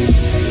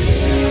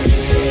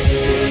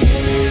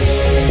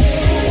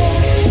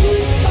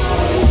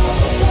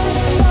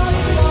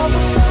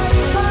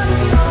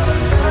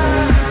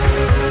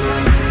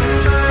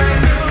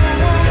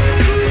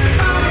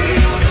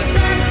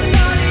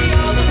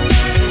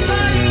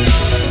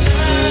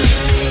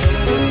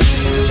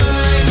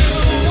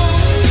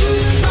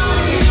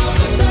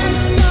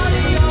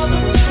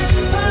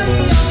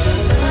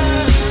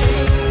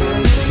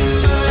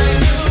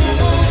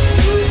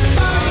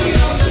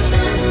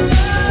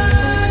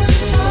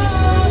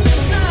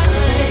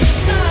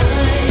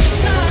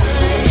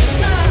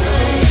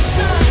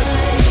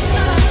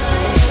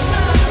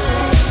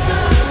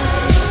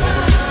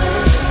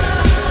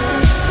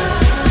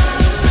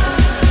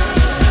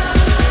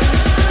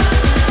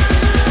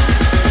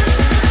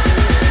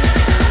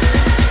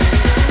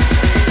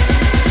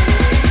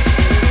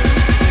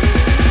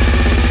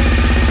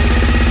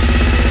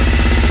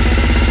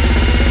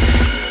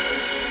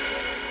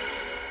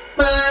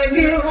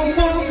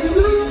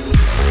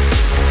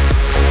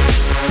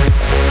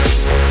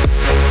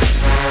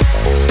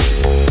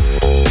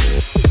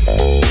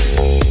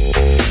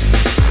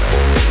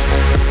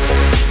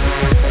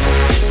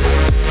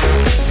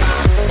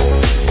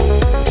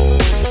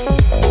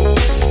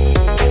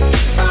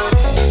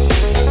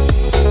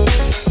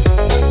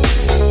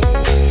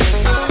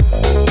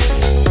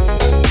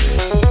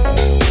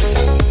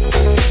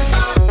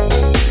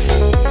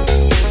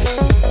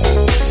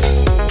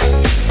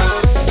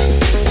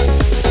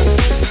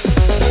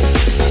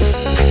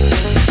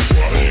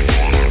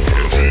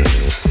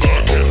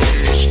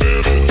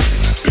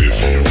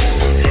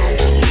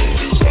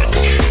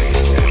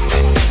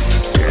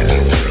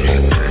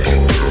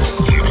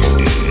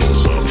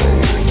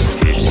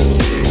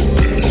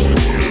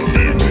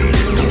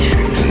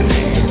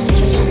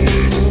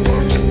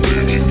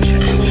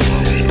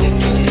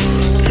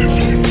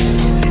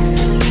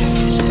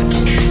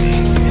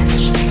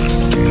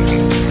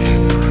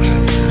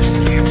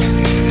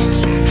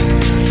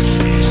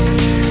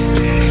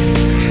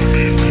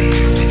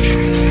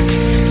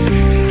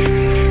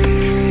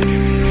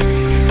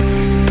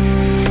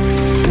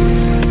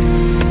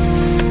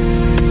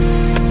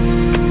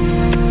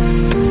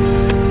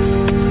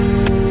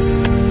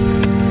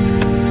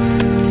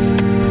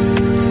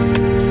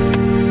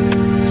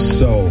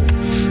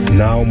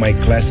 My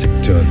classic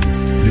tune.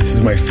 This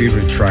is my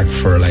favorite track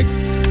for like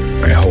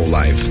my whole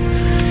life.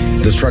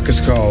 The track is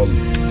called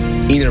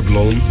Inner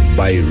Bloom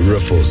by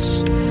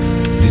Rufus.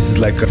 This is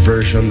like a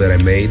version that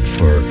I made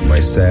for my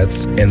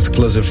sets and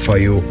exclusive for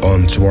you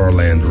on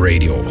Tomorrowland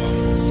Radio.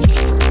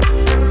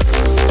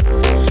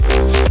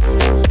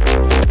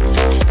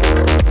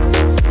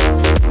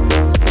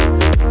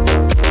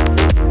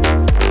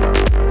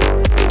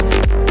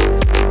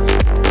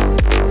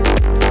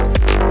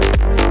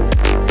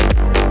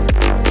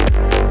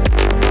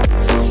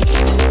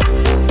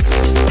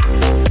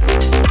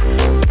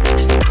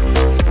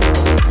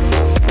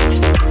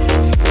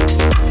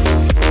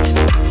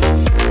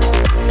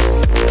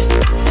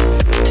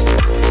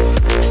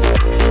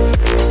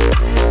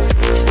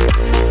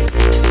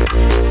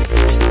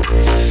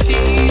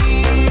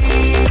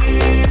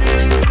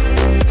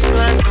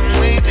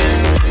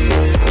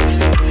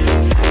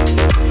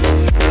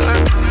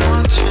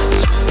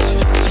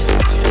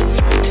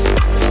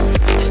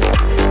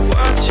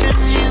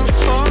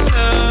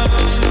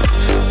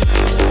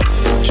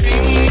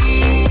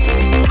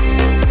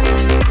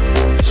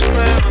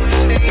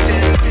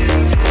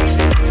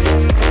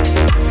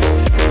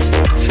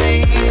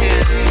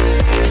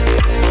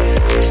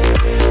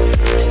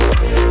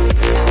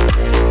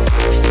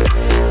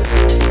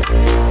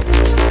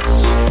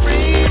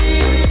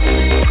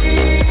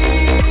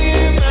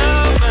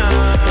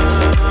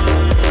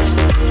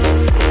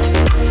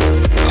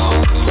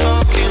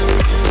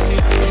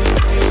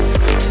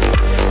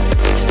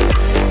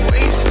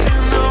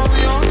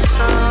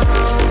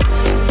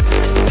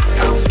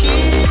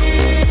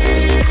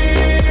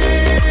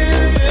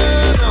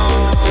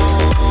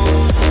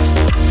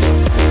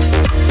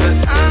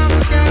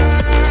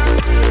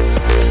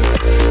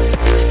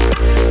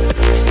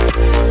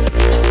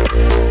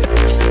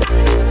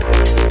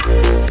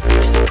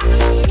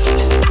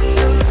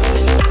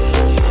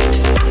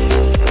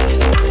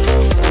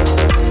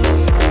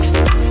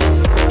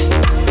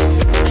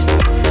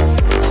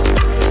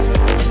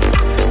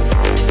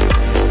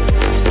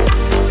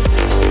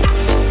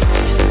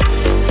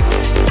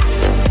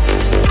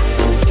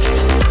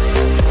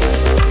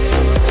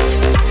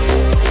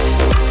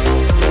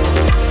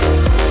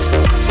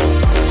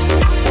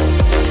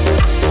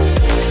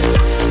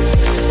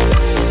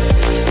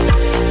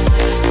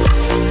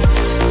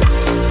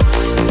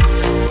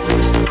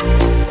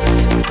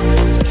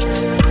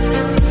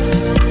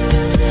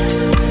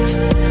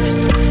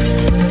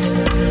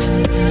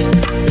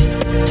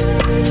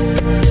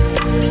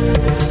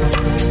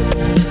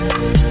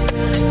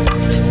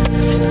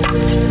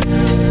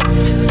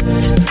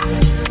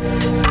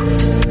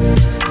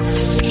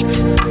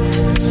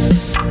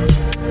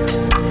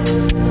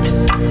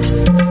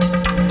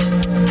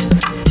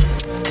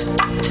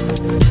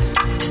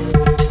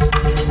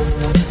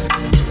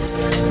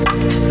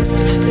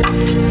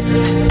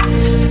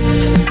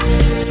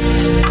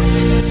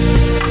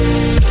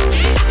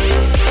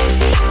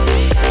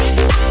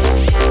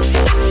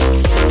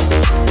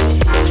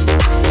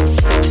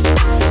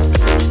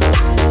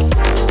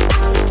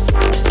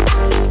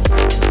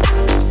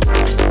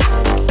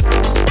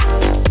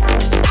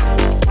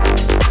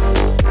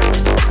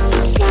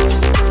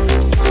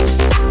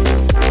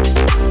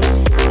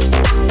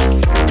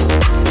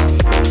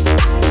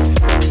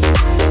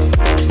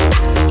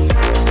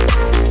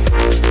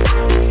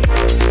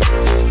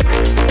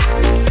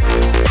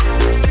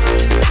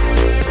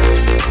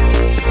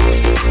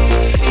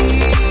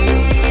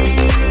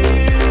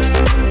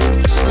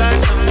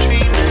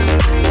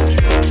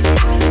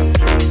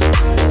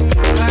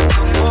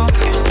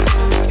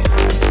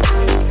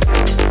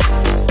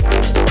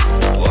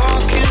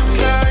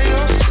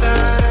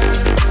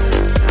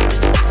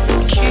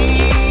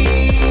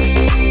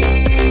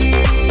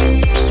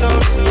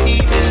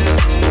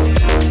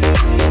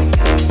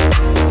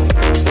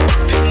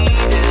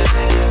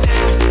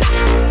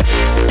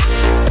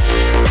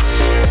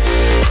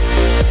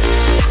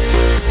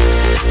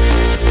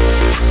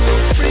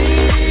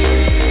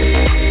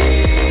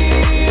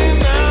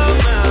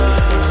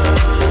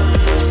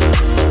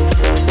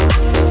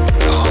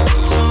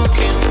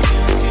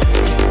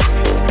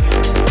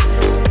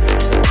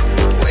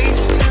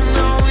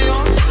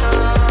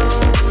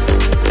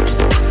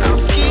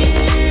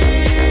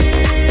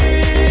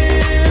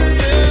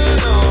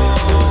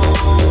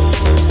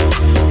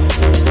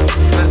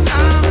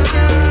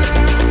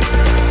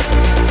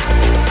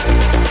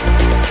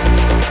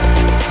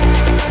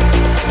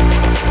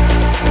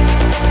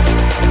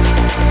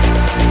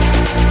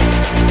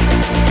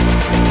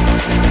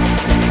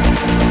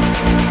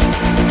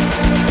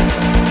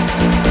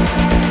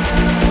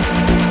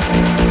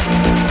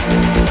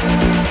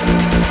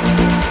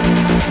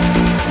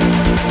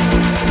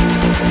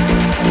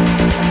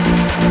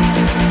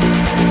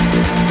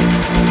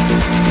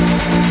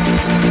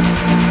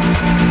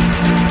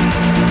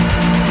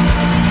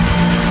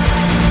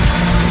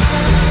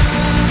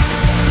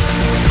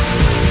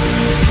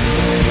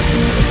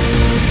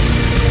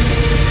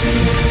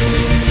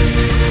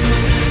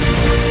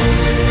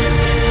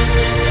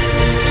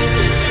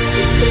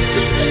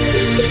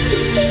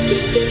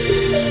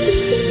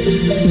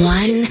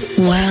 One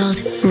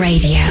World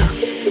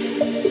Radio.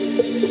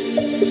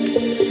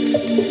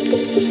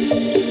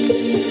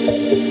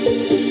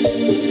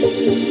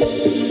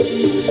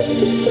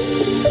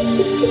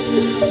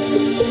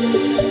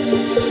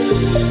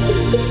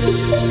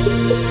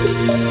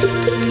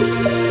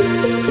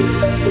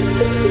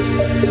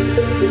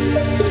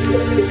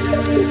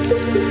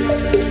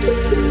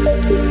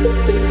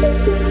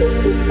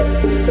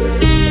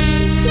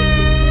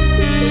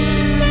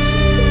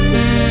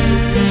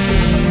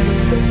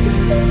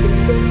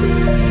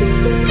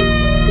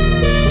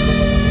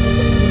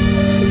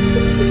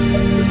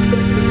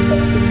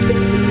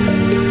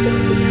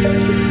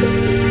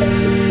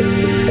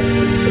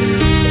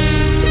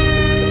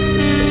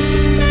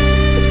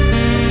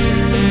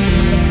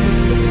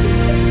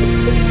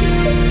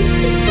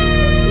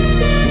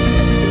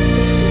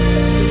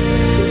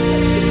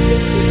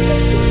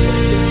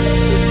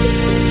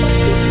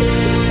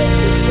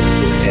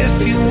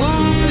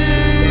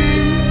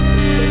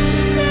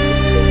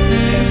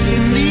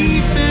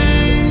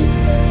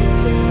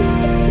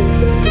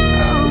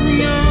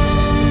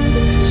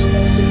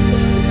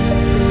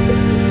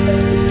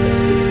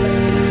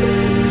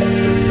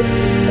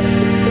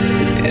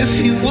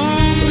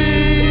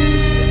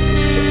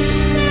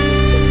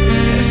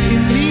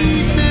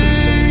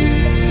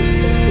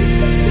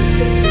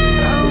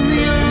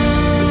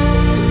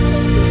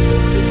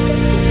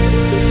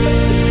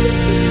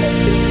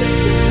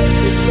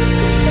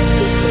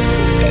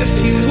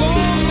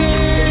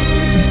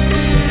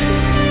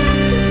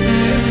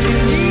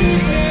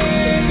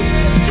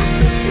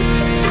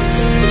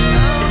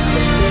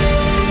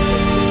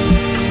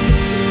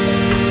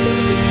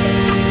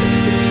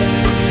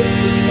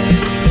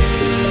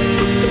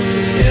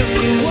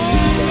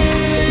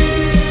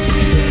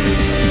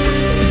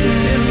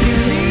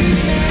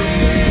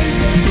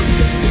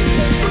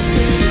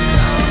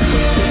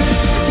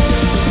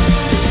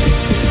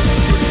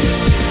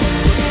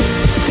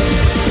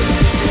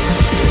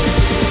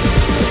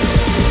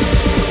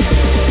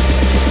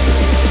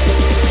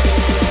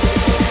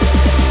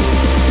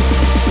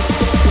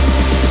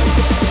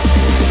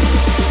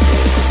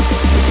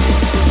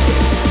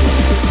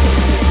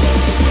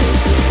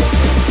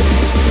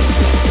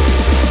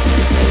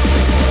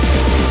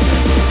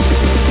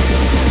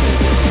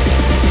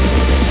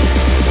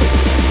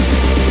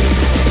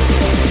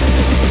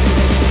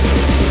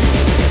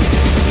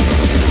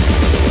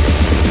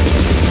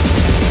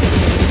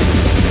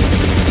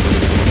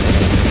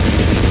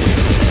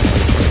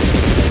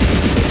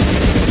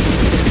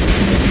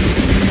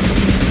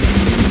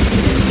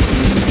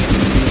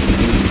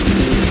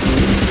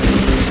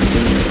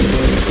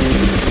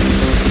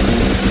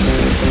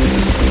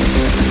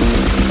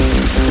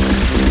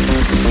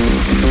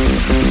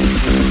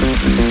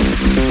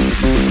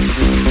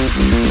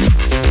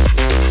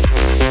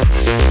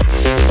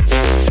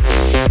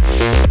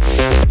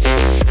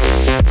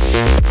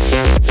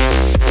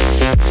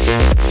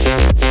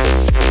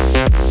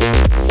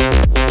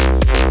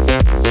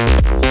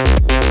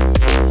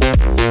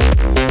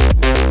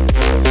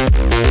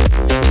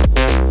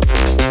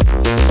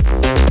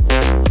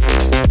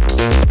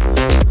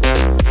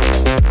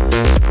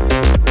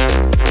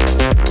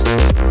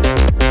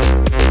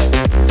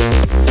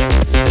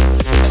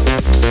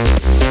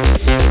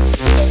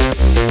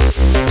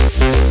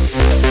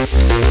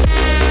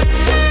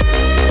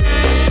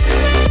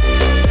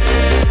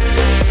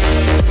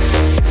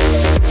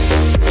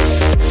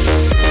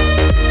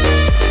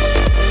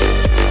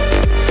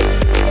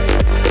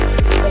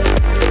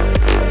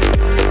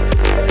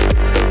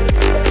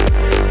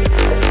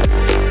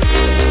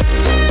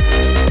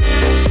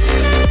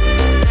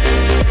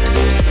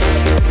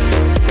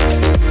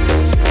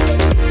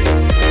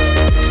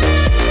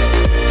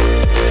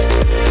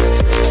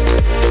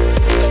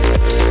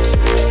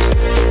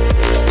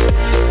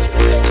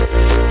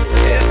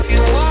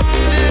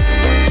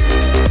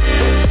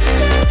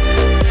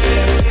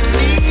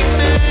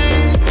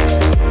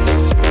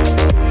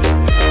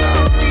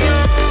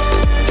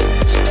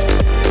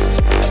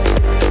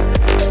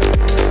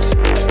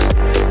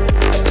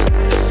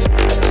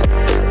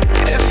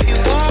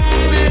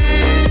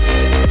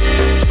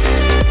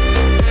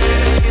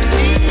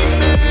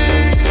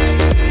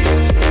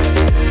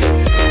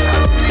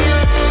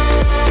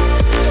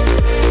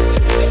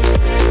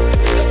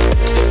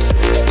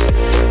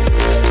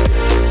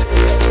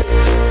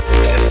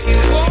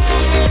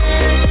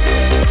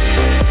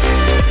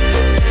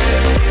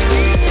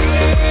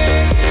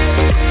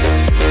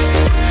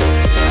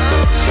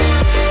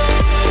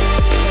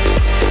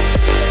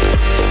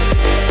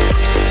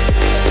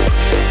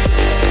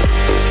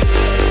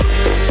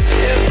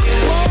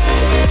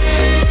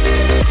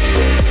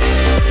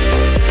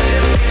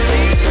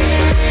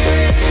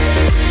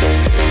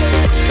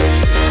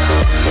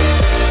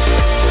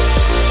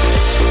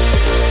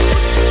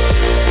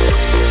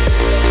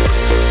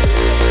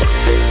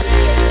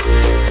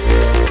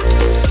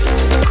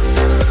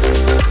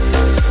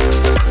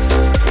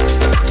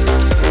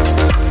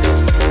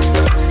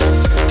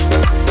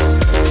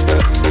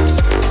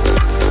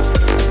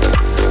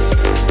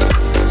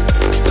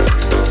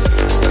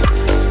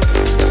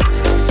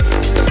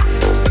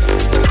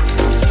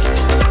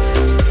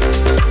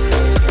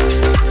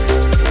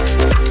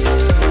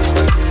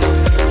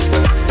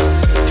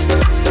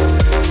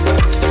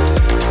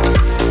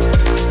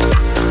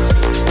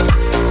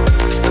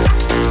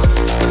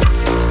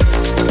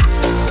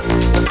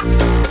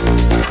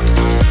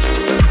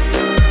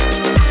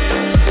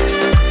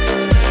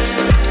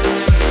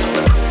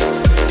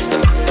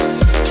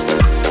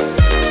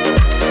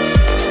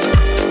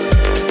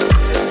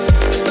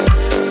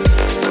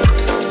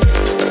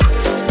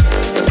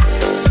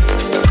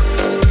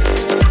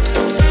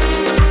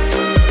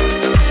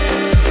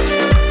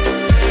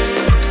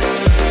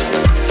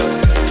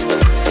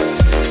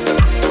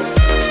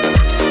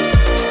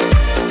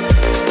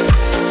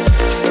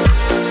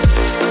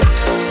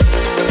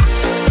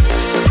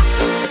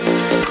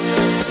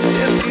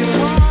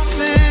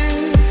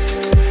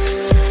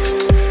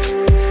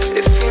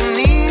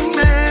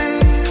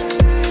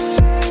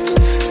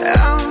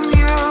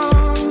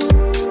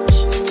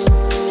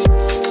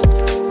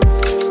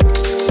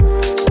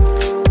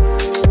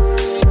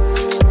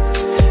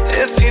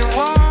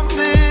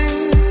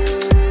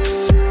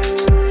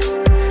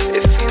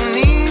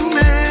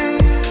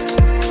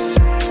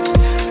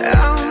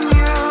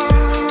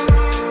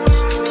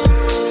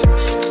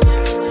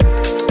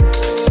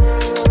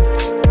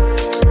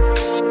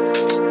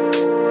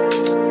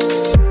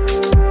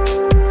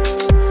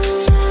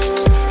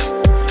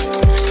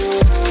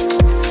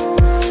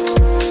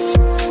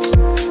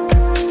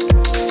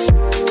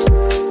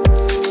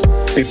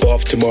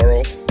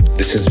 tomorrow.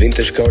 This is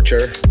Vintage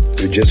Culture.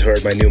 You just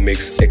heard my new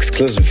mix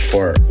exclusive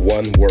for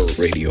One World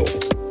Radio.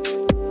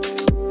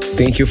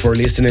 Thank you for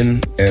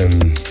listening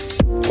and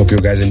hope you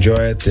guys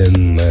enjoy it,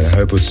 and I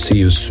hope we'll see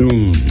you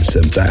soon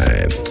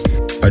sometime.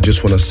 I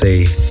just want to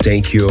say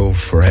thank you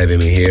for having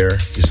me here.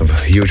 It's a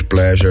huge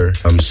pleasure.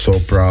 I'm so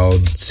proud.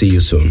 See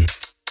you soon.